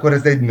 tehát akkor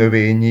ez egy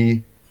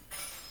növényi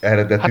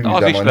eredetű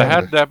üzemanyag? Az is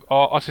lehet, de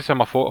azt hiszem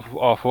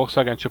a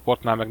Volkswagen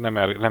csoportnál meg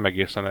nem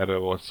egészen erről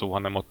volt szó,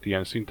 hanem ott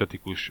ilyen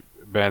szintetikus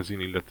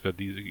benzin,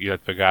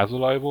 illetve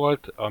gázolaj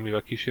volt,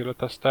 amivel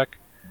kísérleteztek,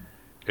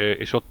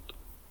 és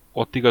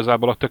ott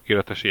igazából a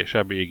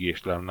tökéletesebb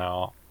égés lenne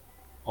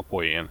a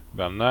poén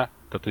benne,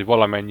 tehát hogy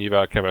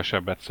valamennyivel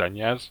kevesebbet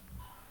szennyez,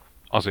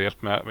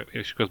 azért, mert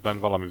és közben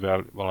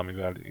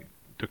valamivel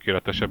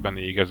tökéletesebben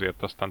ég,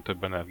 ezért aztán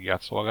több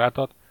energiát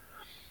szolgáltat.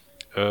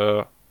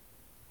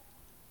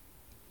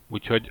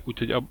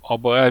 Úgyhogy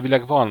abban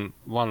elvileg van,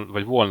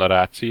 vagy volna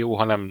ráció,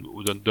 ha nem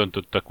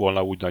döntöttek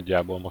volna úgy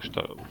nagyjából most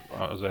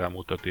az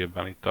elmúlt 5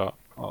 évben itt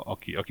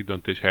aki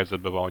döntés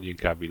helyzetben van, hogy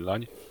inkább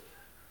villany.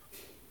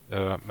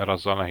 Mert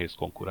azzal nehéz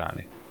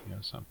konkurálni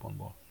ilyen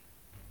szempontból.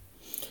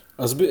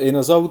 Én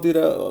az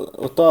Audira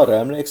ott arra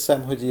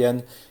emlékszem, hogy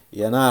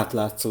ilyen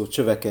átlátszó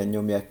csöveken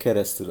nyomják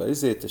keresztül a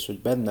izét, és hogy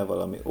benne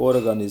valami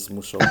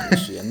organizmusok,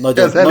 és ilyen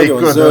nagyon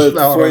zöld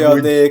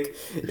folyadék,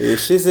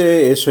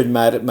 és hogy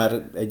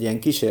már egy ilyen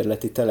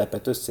kísérleti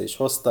telepet össze is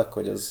hoztak,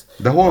 hogy az...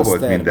 De hol az volt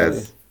termeli.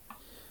 mindez?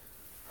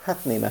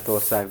 Hát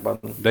Németországban.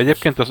 De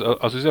egyébként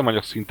az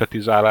üzemanyag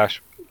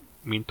szintetizálás,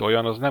 mint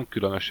olyan, az nem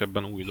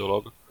különösebben új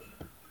dolog.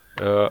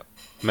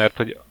 Mert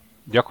hogy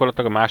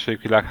gyakorlatilag a II.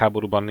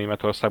 Világháborúban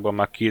Németországban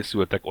már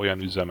készültek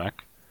olyan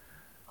üzemek,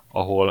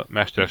 ahol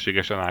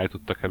mesterségesen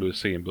állítottak elő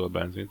szénből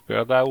benzint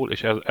például,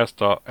 és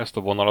ezt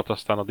a vonalat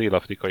aztán a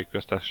Dél-Afrikai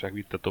Köztársaság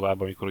vitte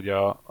tovább, amikor ugye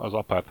az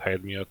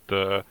apartheid miatt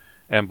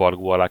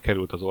embargó alá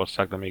került az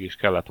ország, de mégis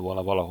kellett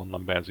volna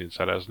valahonnan benzint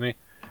szerezni,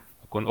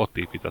 akkor ott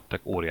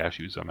építettek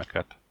óriási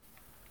üzemeket.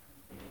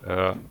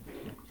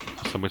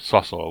 Azt hiszem, hogy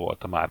Sasol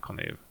volt a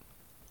márkanév.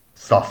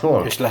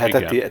 Sasol? És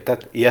lehetett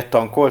tehát ilyet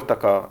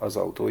tankoltak az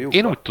autójukba?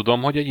 Én úgy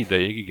tudom, hogy egy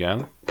ideig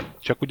igen.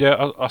 Csak ugye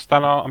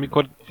aztán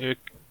amikor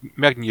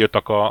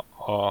megnyíltak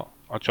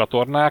a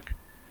csatornák,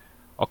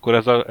 akkor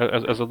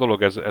ez a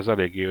dolog ez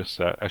eléggé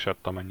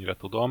összeesett, amennyire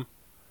tudom.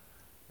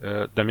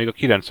 De még a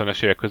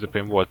 90-es évek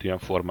közepén volt ilyen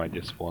Forma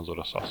 1-es szponzor,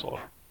 a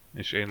Sasol.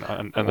 És én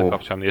ennek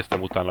kapcsán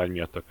néztem utána, hogy mi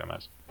a tököm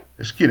ez.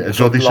 És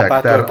Jody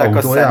Scheckter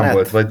autóján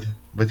volt?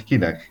 Vagy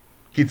kinek?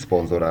 Kit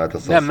szponzorált a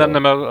Sasol?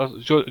 Nem, a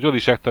Jody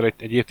Scheckter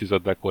egy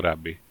évtizeddel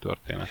korábbi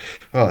történet.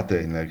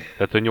 Tényleg.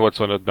 Tehát, hogy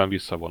 85-ben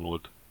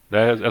visszavonult. De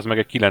ez meg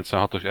egy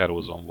 96-os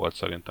Aerozone volt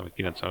szerintem,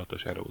 egy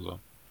 95-ös Aerozone.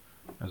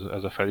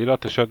 Ez a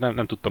felirat, és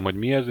nem tudtam, hogy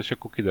mi ez, és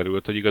akkor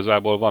kiderült, hogy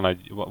igazából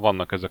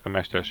vannak ezek a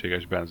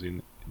mesterséges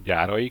benzin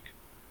gyáraik,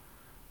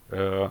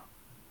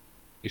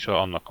 és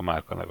annak a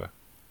márka neve.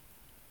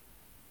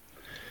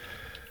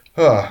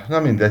 Na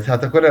mindegy,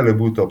 hát akkor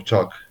előbb-utóbb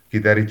csak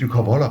kiderítjük,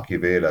 ha valaki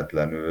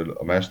véletlenül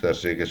a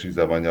mesterséges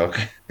üzemanyag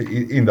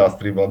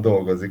industry-ban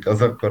dolgozik,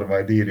 az akkor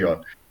majd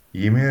írjon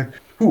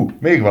e-mailt.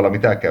 Még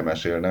valamit el kell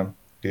mesélnem.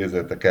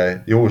 Képzeljétek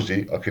el,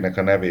 Józsi, akinek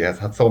a nevéhez,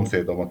 hát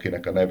szomszédom,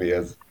 akinek a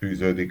nevéhez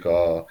fűződik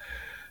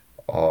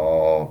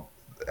a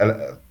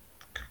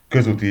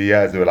közúti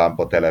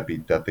jelzőlámpa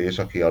telepítetés,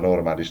 aki a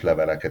normális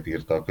leveleket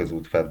írta a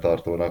közút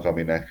fenntartónak,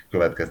 aminek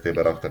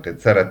következtében raktak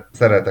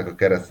szeretek a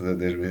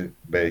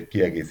kereszteződésbe egy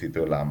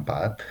kiegészítő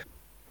lámpát.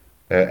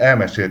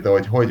 Elmesélte,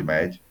 hogy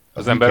megy.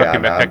 Az ember, aki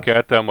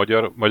meghekkelte a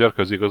magyar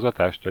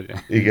közigazgatást?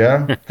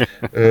 Igen.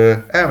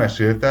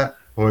 Elmesélte,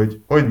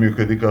 hogy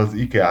működik az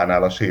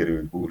IKEA-nál a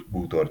sérült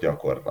bútor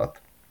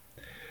gyakorlat.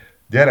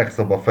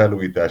 Gyerekszoba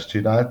felújítást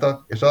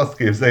csináltak, és azt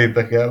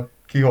képzeljétek el,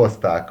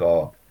 kihozták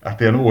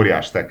ilyen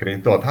óriás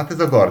szekrényt, tudod, hát ez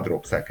a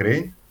gardrób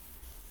szekrény,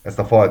 ezt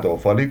a faltól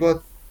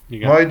faligot,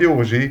 igen. Majd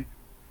Józsi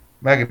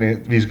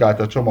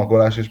megvizsgálta a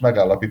csomagolást, és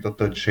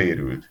megállapította, hogy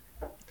sérült.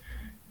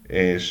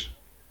 És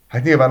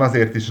hát nyilván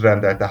azért is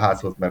rendelte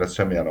házhoz, mert ez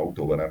semmilyen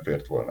autóban nem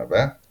fért volna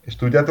be. És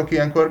tudjátok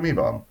ilyenkor mi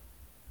van?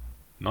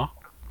 Na?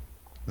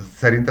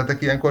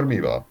 Szerintetek ilyenkor mi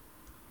van?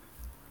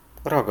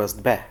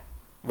 Ragaszd be.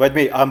 Vagy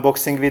mi?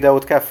 Unboxing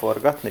videót kell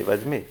forgatni? Vagy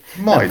mi?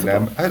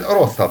 Majdnem. Hát a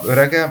rosszabb,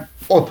 öregem,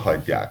 ott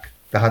hagyják.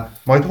 Tehát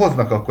majd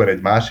hoznak akkor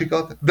egy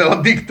másikat, de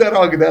addig te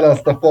ragd el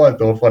azt a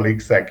faltól falig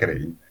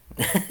szekrényt.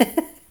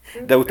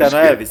 De utána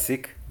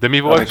elviszik. De mi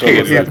volt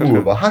 2 hét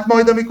múlva? Hát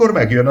majd amikor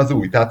megjön az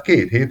új. Tehát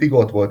 2 hétig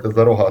ott volt ez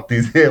a rohadt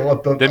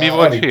ott. De mi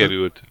volt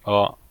sérült?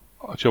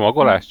 A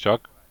csomagolás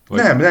csak?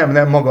 Vagy...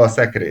 Nem, maga a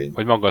szekrény.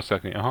 Vagy maga a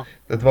szekrény, aha.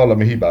 Tehát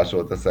valami hibás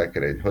volt a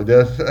szekrény. Hogy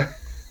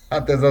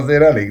hát ez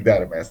azért elég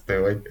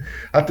dermesztő, hogy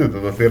hát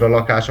tudod, azért a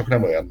lakások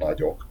nem olyan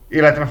nagyok.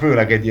 Illetve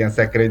főleg egy ilyen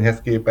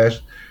szekrényhez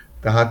képest,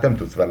 tehát nem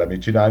tudsz vele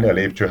mit csinálni, a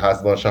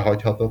lépcsőházban se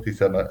hagyhatod,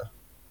 hiszen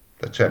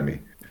tehát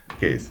semmi.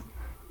 Kész.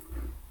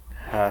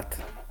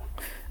 Hát,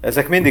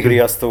 ezek mindig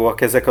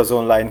riasztóak, ezek az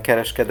online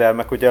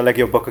kereskedelmek, ugye a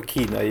legjobbak a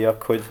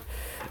kínaiak, hogy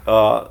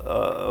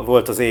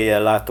volt az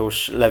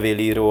éjjellátós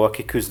levélíró,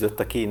 aki küzdött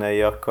a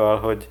kínaiakkal,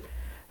 hogy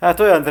hát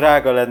olyan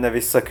drága lenne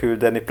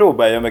visszaküldeni,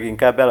 próbálja meg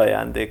inkább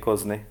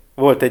elajándékozni.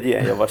 Volt egy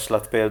ilyen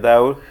javaslat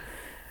például,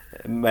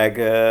 meg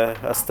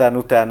aztán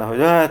utána, hogy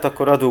hát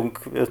akkor adunk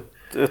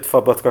 5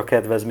 fabatka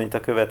kedvezményt a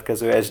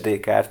következő SD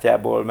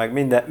kártyából, meg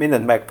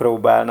mindent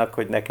megpróbálnak,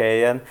 hogy ne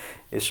kelljen,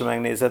 és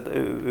megnézed,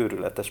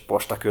 őrületes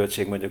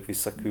postaköltség mondjuk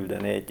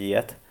visszaküldeni egy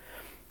ilyet.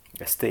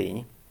 Ez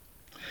tény.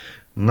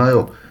 Na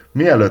jó,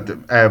 mielőtt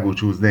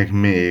elbúcsúznék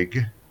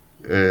még,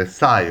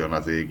 szálljon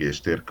az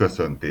égéstér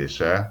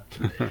köszöntése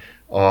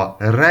a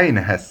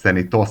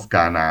Rheinhesseni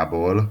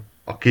Toszkánából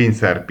a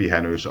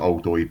kényszerpihenős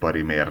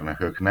autóipari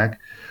mérnököknek,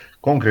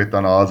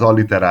 konkrétan az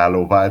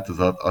alliteráló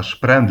változat a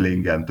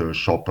Sprendlingentől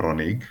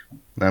Sopronig,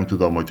 nem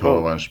tudom, hogy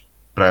hol van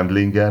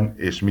Sprendlingen,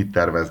 és mit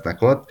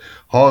terveznek ott.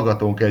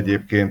 Hallgatónk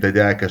egyébként egy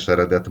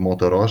elkeseredett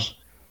motoros,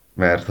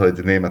 mert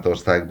hogy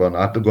Németországban,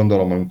 hát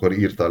gondolom, amikor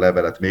írta a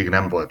levelet, még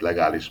nem volt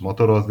legális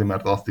motorozni,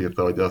 mert azt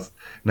írta, hogy azt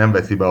nem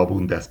veszi be a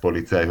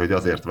Bundespolizei, hogy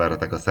azért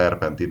verhetek a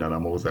Szerpentinen a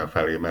Mózel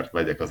felé, mert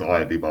megyek az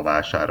Aldiba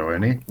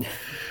vásárolni.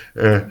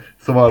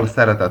 Szóval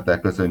szeretettel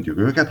köszöntjük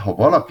őket. Ha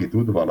valaki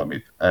tud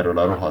valamit erről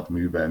a rohadt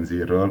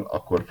műbenzinről,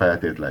 akkor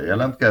feltétlenül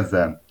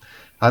jelentkezzen.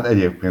 Hát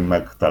egyébként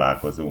meg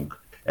találkozunk.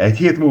 Egy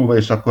hét múlva,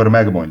 és akkor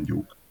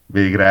megmondjuk.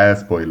 Végre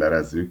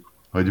elspoilerezzük,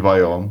 hogy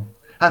vajon.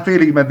 Hát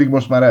félig meddig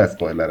most már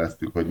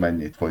elspoilereztük, hogy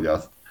mennyit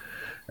fogyaszt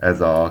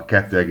ez a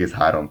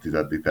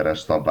 2,3 literes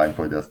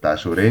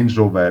szabványfogyasztású Range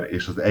Rover,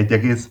 és az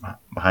 1,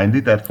 hány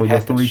litert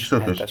fogyasztó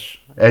X5-ös?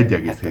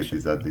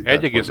 1,7 litert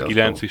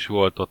 1,9 is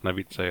volt ott, ne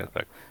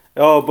vicceljetek.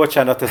 Ó,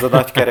 bocsánat, ez a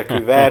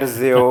nagykerekű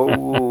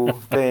verzió,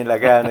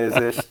 tényleg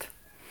elnézést.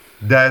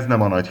 De ez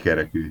nem a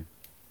nagykerekű.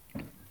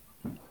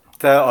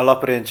 Te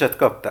alapréncset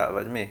kaptál,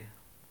 vagy mi?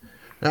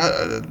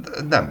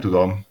 Nem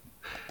tudom.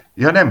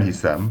 Ja, nem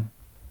hiszem.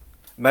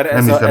 Mert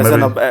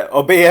ezen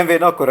a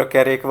BMW-n akkora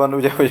kerék van,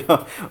 ugye, hogy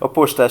a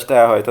postást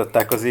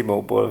elhajtották az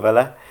imóból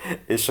vele,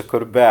 és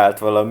akkor beállt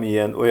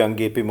valamilyen olyan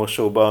gépi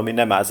mosóba, ami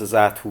nem az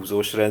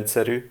áthúzós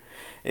rendszerű,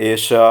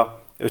 és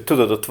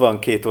tudod, ott van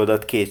két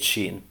oldalt, két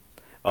sín,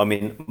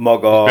 amin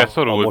maga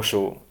a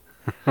mosó.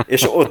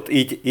 És ott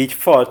így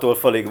faltól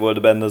falig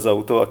volt benne az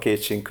autó a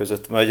két sín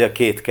között, vagy a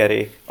két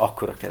kerék,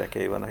 akkora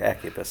kerekei vannak,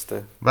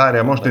 elképesztő.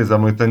 Várjál, most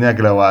nézem, hogy a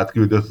Nyegleo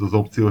átküldött az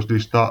opciós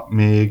lista,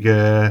 még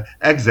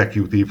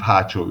executive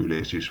hátsó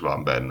ülés is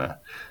van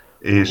benne.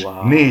 És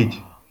wow.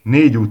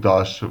 négy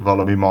utas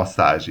valami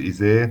masszázs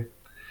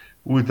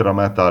Ultra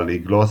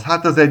Metallic Gloss,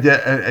 hát az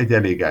egy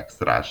elég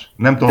extrás.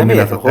 Nem tudom, mi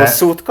lesz a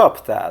hosszút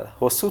kaptál?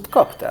 Hosszút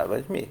kaptál,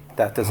 vagy mi?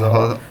 Tehát ez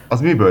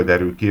az miből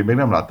derül ki? Még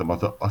nem láttam,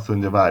 azt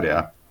mondja,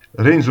 várjál.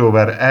 Range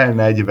Rover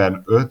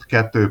L45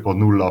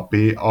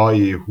 2.0P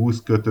AE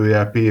 20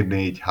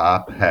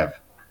 P4H HEV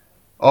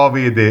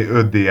AVD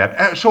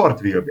 5DR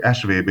Short Wheel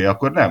SVB,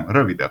 akkor nem,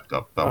 rövidebb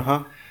kaptam.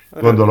 Aha,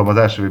 gondolom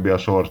az SVB a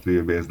Short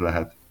Wheelbase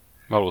lehet.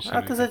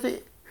 Valószínűleg.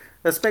 Hát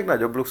ez még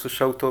nagyobb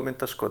luxusautó,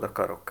 mint a Skoda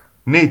Karoq.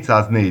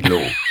 404 ló.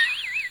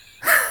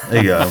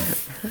 Igen.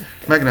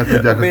 Meg nem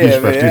tudják a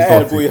kispesti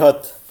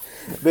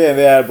BMW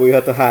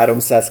elbújhat a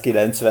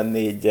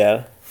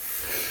 394-jel.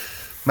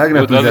 Meg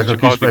nem tudják a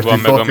kispesti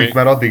szocik,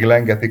 mert addig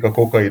lengetik a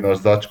kokainos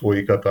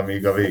zacskóikat,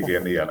 amíg a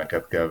végén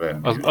ilyeneket kell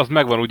venni. Az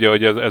megvan ugye,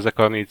 hogy ezek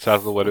a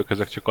 400 lóerők,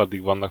 ezek csak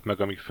addig vannak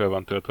meg, amíg fel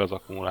van töltve az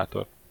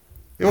akkumulátor.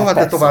 Jó, hát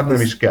de tovább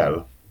nem is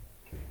kell.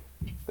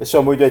 És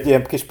amúgy egy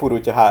ilyen kis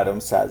purutya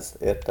 300,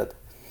 érted?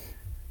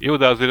 Jó,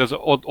 de azért ez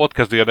ott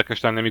kezd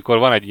érdekes lenni, amikor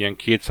van egy ilyen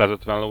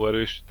 250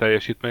 lóerős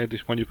teljesítményed,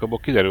 és mondjuk abból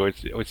kiderül,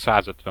 hogy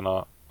 150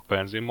 a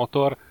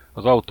benzinmotor,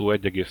 az autó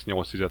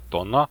 1,8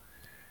 tonna,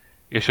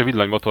 és a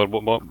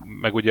villanymotorban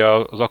meg ugye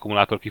az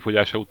akkumulátor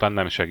kifogyása után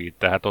nem segít,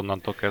 tehát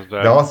onnantól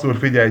kezdve... De asszúr,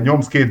 figyelj,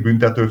 nyomsz 2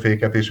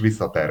 büntetőféket és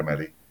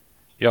visszatermeli.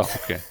 Ja,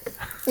 oké.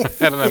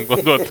 Erre nem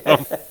gondoltam.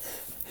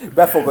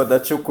 Befogad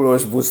a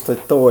csukulós buszt, hogy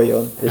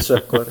toljon, és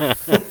akkor...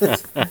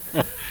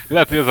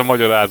 Lehet, hogy ez a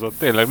magyarázat.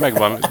 Tényleg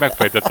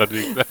megfejtetted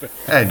végre.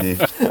 Ennyi.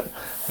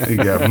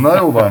 Igen, na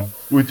jó van.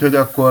 Úgyhogy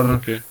akkor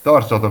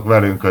tartsatok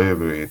velünk a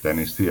jövő héten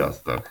is.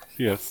 Sziasztok!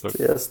 Sziasztok!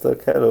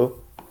 Sziasztok, hello!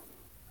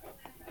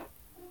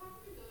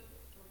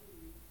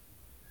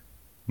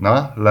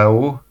 Na,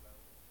 Leo?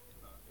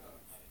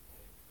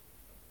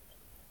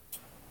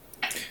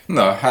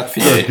 Na, hát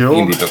figyelj,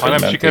 indítok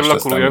egy mentést,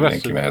 aztán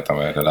mindenki mehet,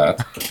 amerre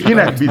lát.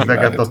 Kinek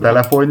bizzegett a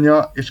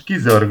telefonja, és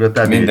kizörgött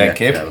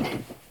edényekkel?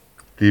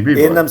 Mindenképp.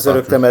 Én nem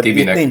zörögtem, mert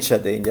itt nincs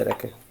edény,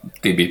 gyerekek.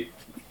 Tibi.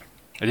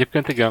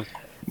 Egyébként igen.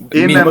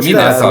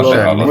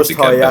 Most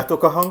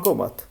halljátok a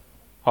hangomat?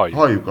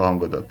 Halljuk a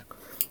hangodat.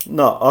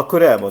 Na,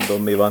 akkor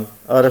elmondom, mi van.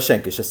 Arra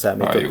senki se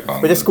számított.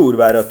 Hogy ez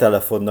kurvára a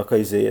telefonnak a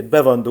izéjét.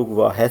 Be van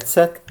dugva a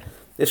headset,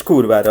 és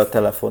kurvára a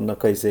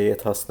telefonnak a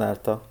izéjét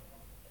használta.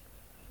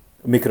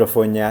 A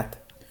mikrofonját.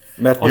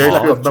 Mert most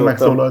lekapcsoltam.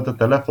 Megszólalt a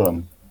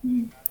telefon?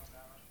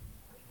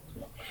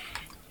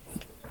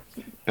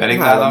 Pedig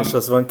nálam is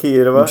az van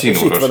kiírva,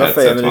 és itt van a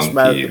fejemen,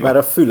 és már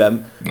a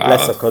fülem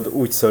leszakad,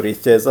 úgy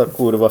szorítja ez a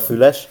kurva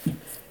füles,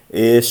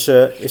 és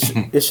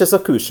ez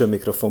a külső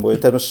mikrofonból.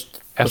 Tehát most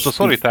ezt a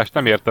szorítást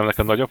nem értem,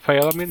 neked nagyobb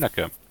fejjel, mint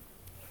nekem?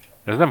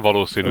 Ez nem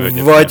valószínű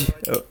egyébként.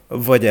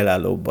 Vagy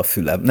elállóbb a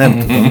fülem, nem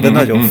tudom, de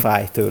nagyon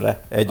fáj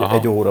tőle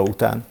egy óra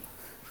után.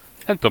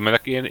 Nem tudom,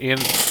 mert én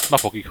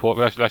napokig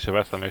le se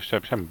veszem, és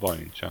semmi baj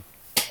nincsen.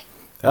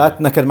 Hát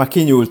neked már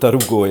kinyúlt a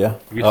rugója.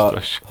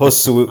 Biztos. A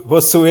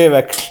hosszú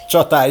évek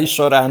csatái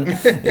során,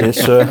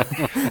 és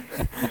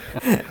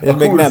én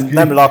még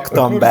nem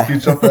laktam be. A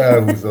Kurszki csata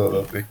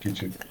elhúzódott egy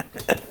kicsit.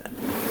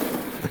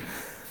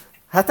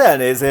 Hát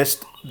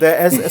elnézést, de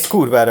ez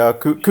kurvára a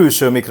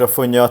külső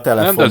mikrofonja a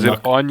telefonnak. Nem, de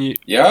azért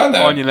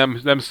annyi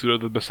nem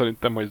szülődött be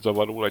szerintem, hogy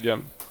zavaró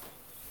legyen.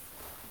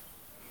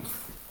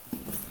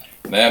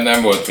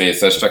 Nem volt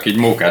vészes, csak így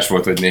mókás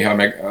volt, hogy néha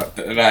meg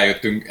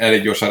rájöttünk,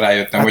 elég gyorsan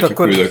rájöttem, hát hogy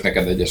akkor... küldök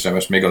neked egy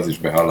SMS, még az is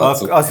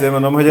behallatszott. Azért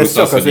mondom, hogy ez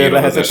csak azért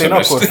lehetett, én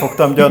akkor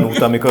fogtam gyanút,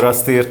 amikor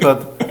azt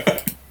írtad.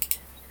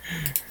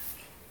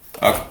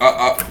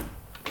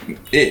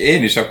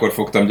 Én is akkor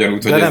fogtam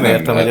gyanút, hogy de ez nem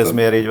értem, hogy ez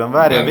miért így van.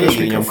 Várjál,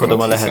 végig nyomkodom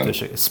a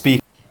lehetőség. Speak.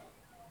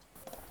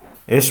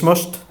 És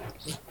most?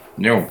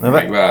 Jó,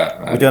 meg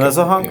vár. Ugyanaz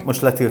a hang,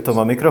 most letiltom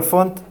a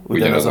mikrofont.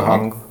 Ugyanaz a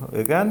hang.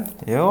 Igen,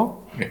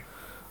 jó.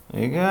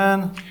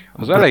 Igen.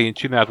 Az elején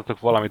csináltatok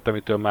valamit,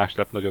 amitől más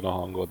lett nagyon a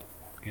hangod.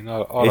 Én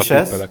arra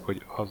tippelek,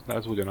 hogy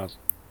ez ugyanaz.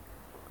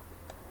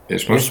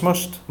 És most?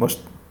 És most?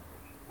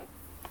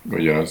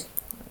 Ugyanaz.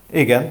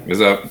 Igen. Ez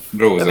a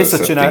browser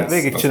settings.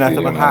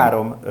 Végigcsináltam a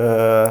 3.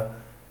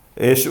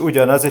 És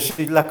ugyanaz, és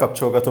így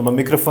lekapcsolgatom a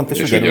mikrofont,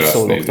 és ugyanúgy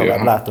szólok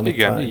tovább. Látom,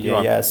 igen, itt így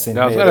van. jelszín.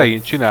 De az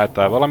elején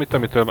csináltál valamit,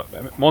 amitől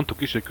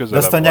mondtuk is, hogy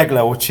közelebb. De ezt a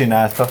Nyegleó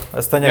csinálta.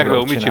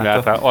 Nyegleó mit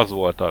csináltál? Az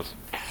volt az.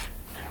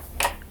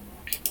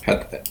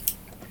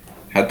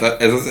 Hát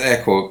ez az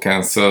Echo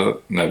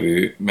Cancel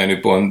nevű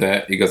menüpont,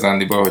 de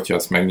igazándiból, hogyha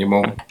azt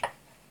megnyomom...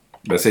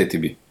 Beszélj,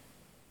 Tibi?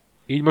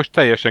 Így most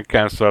teljesen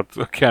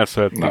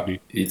cancelled Na, Tibi.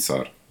 így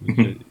szar.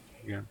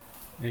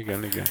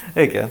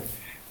 Igen.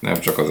 Nem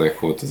csak az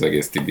Echo-t, az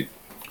egész Tibit.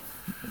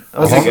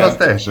 Az igen. Az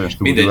teljesen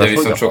stúdió. Mindegy,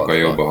 viszont sokkal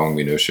jobb a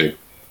hangminőség.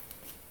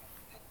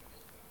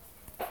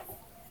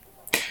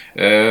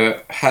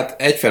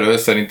 Hát egyfelől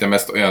szerintem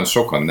ezt olyan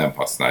sokan nem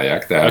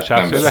használják, tehát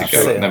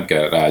nem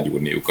kell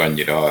rágyúrniuk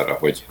annyira arra,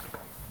 hogy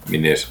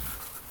minél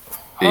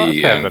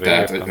ilyen.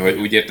 Tehát, hogy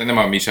úgy értem, nem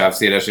a mi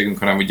sávszélességünk,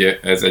 hanem ugye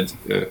ez egy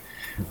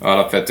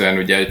alapvetően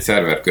ugye egy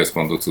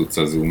szerverközpontú cucc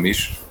a Zoom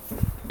is,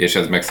 és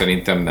ez meg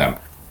szerintem nem.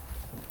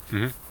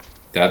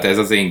 Tehát ez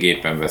az én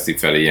gépen veszi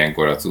fel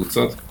ilyenkor a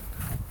cuccot,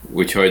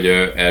 úgyhogy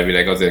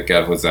elvileg azért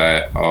kell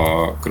hozzá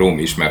a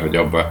Chrome is, mert hogy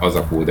abban az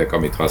a kódek,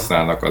 amit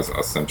használnak, az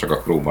azt hiszem csak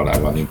a Chrome alá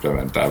van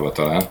implementálva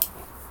talán.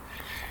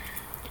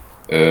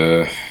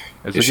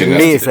 Ez és én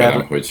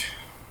lézer, hogy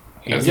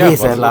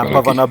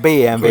lézerlámpa van a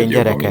BMW-n,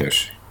 gyerekek.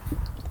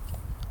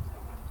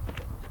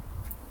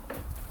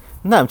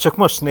 Nem, csak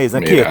most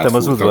nézem, kijöttem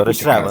az udvarra,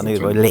 és rá van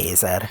írva, hogy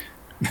lézer.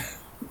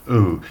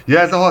 Ja,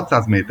 ez a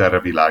 600 méterre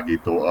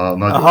világító, a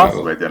nagy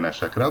hosszú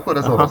egyenesekre, akkor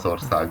ez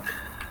Oroszország.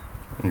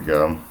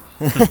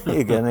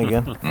 Igen.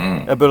 igen.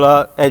 Ebből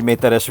a 1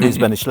 méteres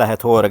vízben is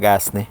lehet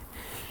horgászni.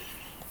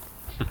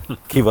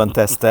 Ki van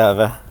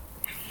tesztelve.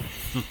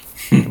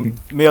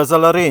 Mi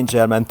azzal a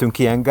Ranger mentünk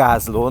ilyen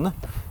gázlón,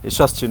 és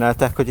azt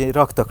csinálták, hogy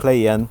raktak le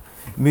ilyen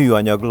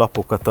műanyag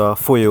lapokat a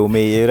folyó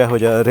mélyére,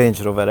 hogy a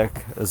Range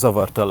Roverek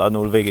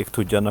zavartalanul végig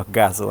tudjanak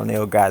gázolni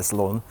a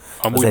gázlón.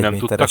 Amúgy az 1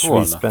 méteres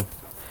vízben.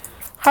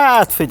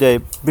 Hát figyelj,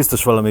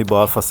 biztos valami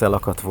balfasz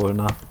elakadt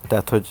volna.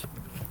 Tehát, hogy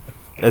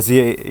ez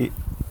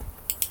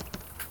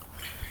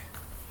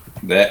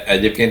De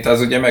egyébként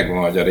az ugye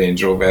megvan, hogy a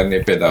Range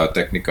Rovernél például a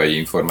technikai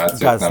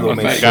információk nem van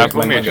meg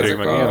ezek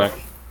a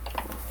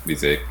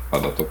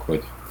adatok,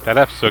 hogy...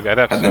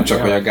 Hát nem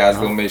csak, hogy a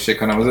gázlómélység,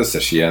 hanem az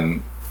összes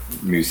ilyen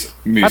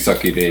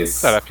műszaki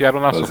rész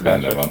az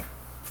benne van.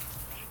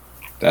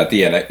 Tehát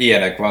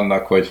ilyenek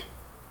vannak, hogy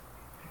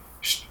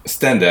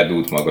standard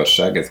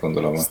útmagasság, ezt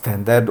gondolom.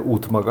 Standard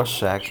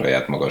útmagasság?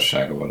 Saját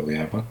magassága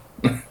valójában.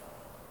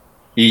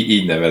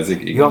 Így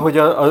nevezik. Igen. Ja, hogy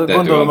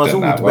gondolom az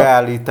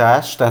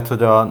útbeállítás, tehát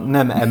hogy a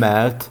nem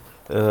emelt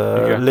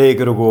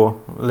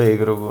légrugó.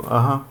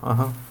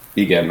 Aha.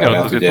 Igen, mert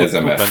hát ugye ez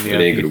emelt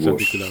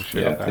légrugós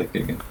játék,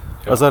 igen.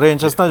 Az a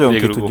Range, az nagyon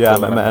ki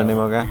tudja emelni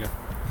magát. Igen.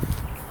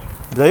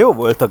 De jó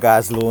volt a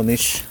gázlón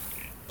is.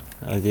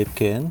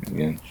 Egyébként.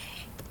 Igen.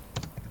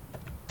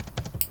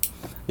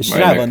 És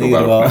majd rá van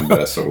írva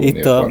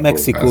itt a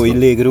mexikói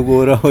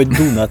légrugóra, hogy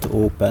do not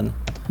open.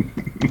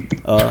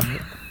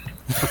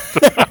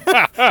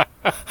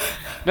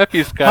 Ne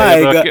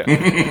piszkáld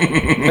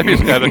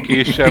a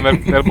késsel,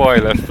 mert baj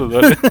lesz,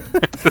 tudod.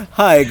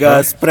 High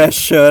gas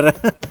pressure.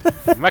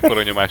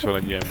 Mekkora nyomás van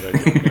egy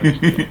ilyenben?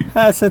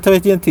 Hát szerintem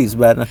egy ilyen 10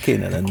 bárnak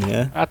kéne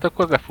lennie. Hát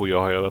akkor lefújja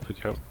a hajadat,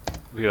 hogyha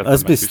véletlenül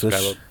az biztos.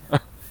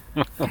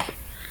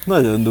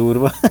 Nagyon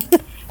durva.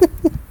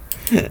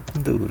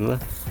 Durva.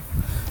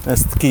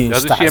 Ezt ki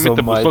is tázom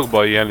majd. Az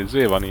is ilyen, mint a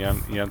buszokban,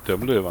 ilyen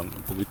tömlő van?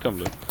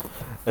 Tömlő?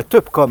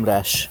 Több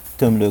kamrás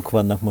tömlők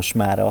vannak most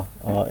már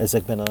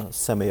ezekben a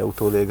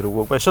személyautó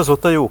légrugókban, és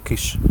azóta jók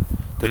is.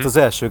 Tehát az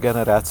első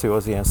generáció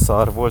az ilyen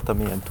szar volt,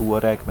 ami ilyen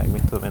Touareg, meg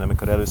mit tudom én,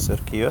 amikor először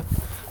kijött.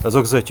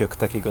 Azok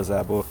zötyögtek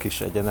igazából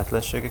kis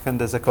egyenetlenségeken,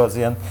 de ezek az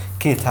ilyen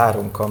 2-3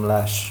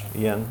 kamlás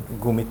ilyen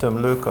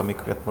gumitömlők,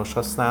 amiket most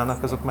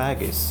használnak, azok már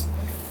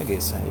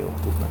egészen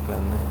jók tudnak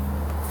lenni.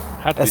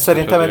 Hát ez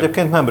szerintem azért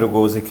egyébként nem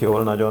rugózik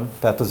jól nagyon.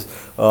 Tehát az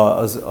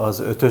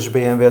 5-ös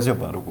BMW az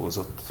jobban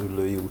rugózott az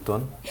Üllői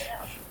úton.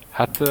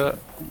 Hát,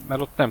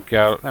 mert ott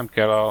nem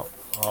kell a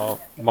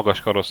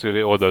magas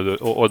karosszéri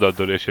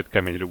oldaldőlését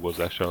kemény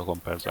rugózással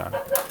kompenzálni.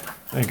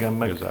 Igen,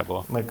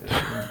 meg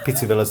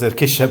picivel azért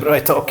kisebb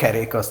rajta a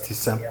kerék, azt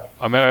hiszem.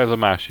 Mert ez a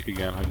másik,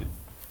 igen, hogy...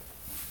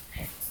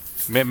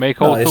 Melyik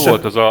autó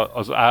volt?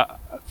 Az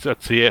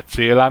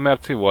CLA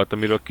Merci volt,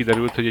 amiről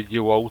kiderült, hogy egy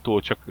jó autó,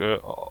 csak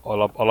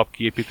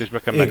alapkiépítésbe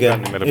kell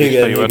megvenni, mert a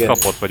Bistejót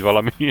kapott, vagy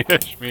valami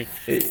ilyesmi.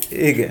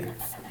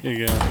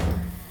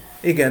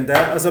 Igen,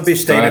 de az a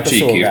Bisteinek a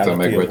szolgálatja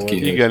meg, volt.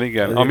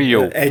 Igen, ami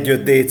jó.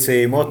 1.5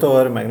 DCI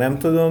motor, meg nem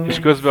tudom. És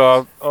közben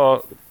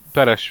a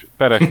peres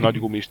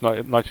nagygumis,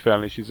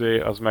 nagyfelnés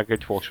az meg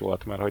egy fos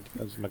volt, mert hogy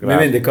ez meg mi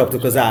mindig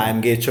kaptuk az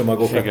AMG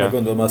csomagokat, meg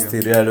gondolom azt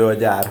írja elő a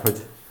gyár, hogy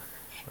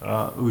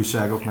a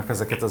újságoknak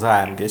ezeket az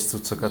AMG-s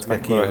cuccokat kell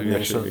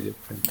kiadni.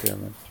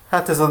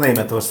 Hát ez a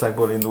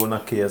Németországból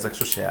indulnak ki, ezek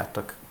sose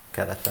jártak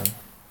keleten.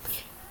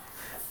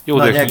 Jó,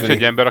 de nincs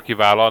egy ember, aki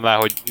vállalná,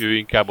 hogy ő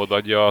inkább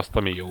odaadja azt,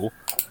 ami jó.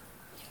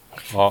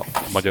 A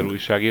magyar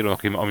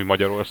újságírónak, ami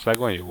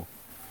Magyarországon jó.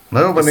 Na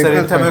jó, van, én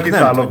közben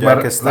kiszállok,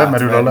 mert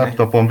lemerül a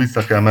laptopon,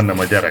 vissza kell mennem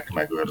a gyerek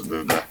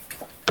megőrzőbe.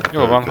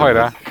 Jó van,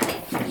 hajrá!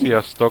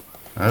 Sziasztok!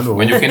 Hello.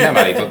 Mondjuk én nem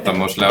állítottam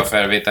most le a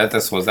felvételt,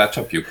 ezt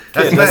hozzácsapjuk?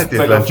 Ezt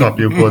feltétlenül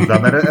csapjuk hozzá,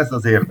 mert ez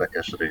az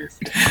érdekes rész.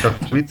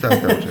 Csak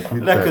vicceltem.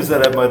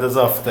 Legközelebb majd az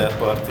after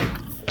party.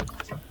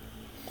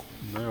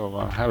 Na jó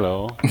van,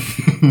 hello!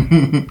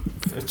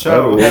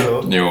 Ciao,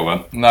 hello! Jó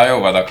van. Na jó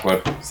van,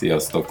 akkor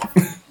sziasztok!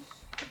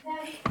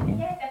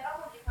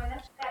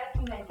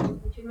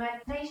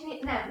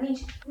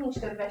 Nincs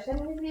több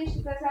eseményezés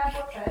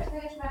igazából,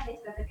 felesleges, mert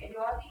néztetek egy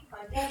addig,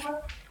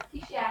 nagyjából,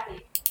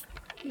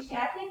 kis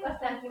játék,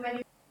 aztán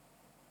kimegyünk.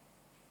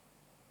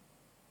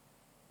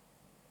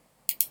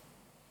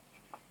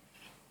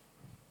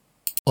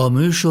 A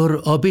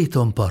műsor a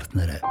Béton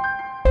partnere.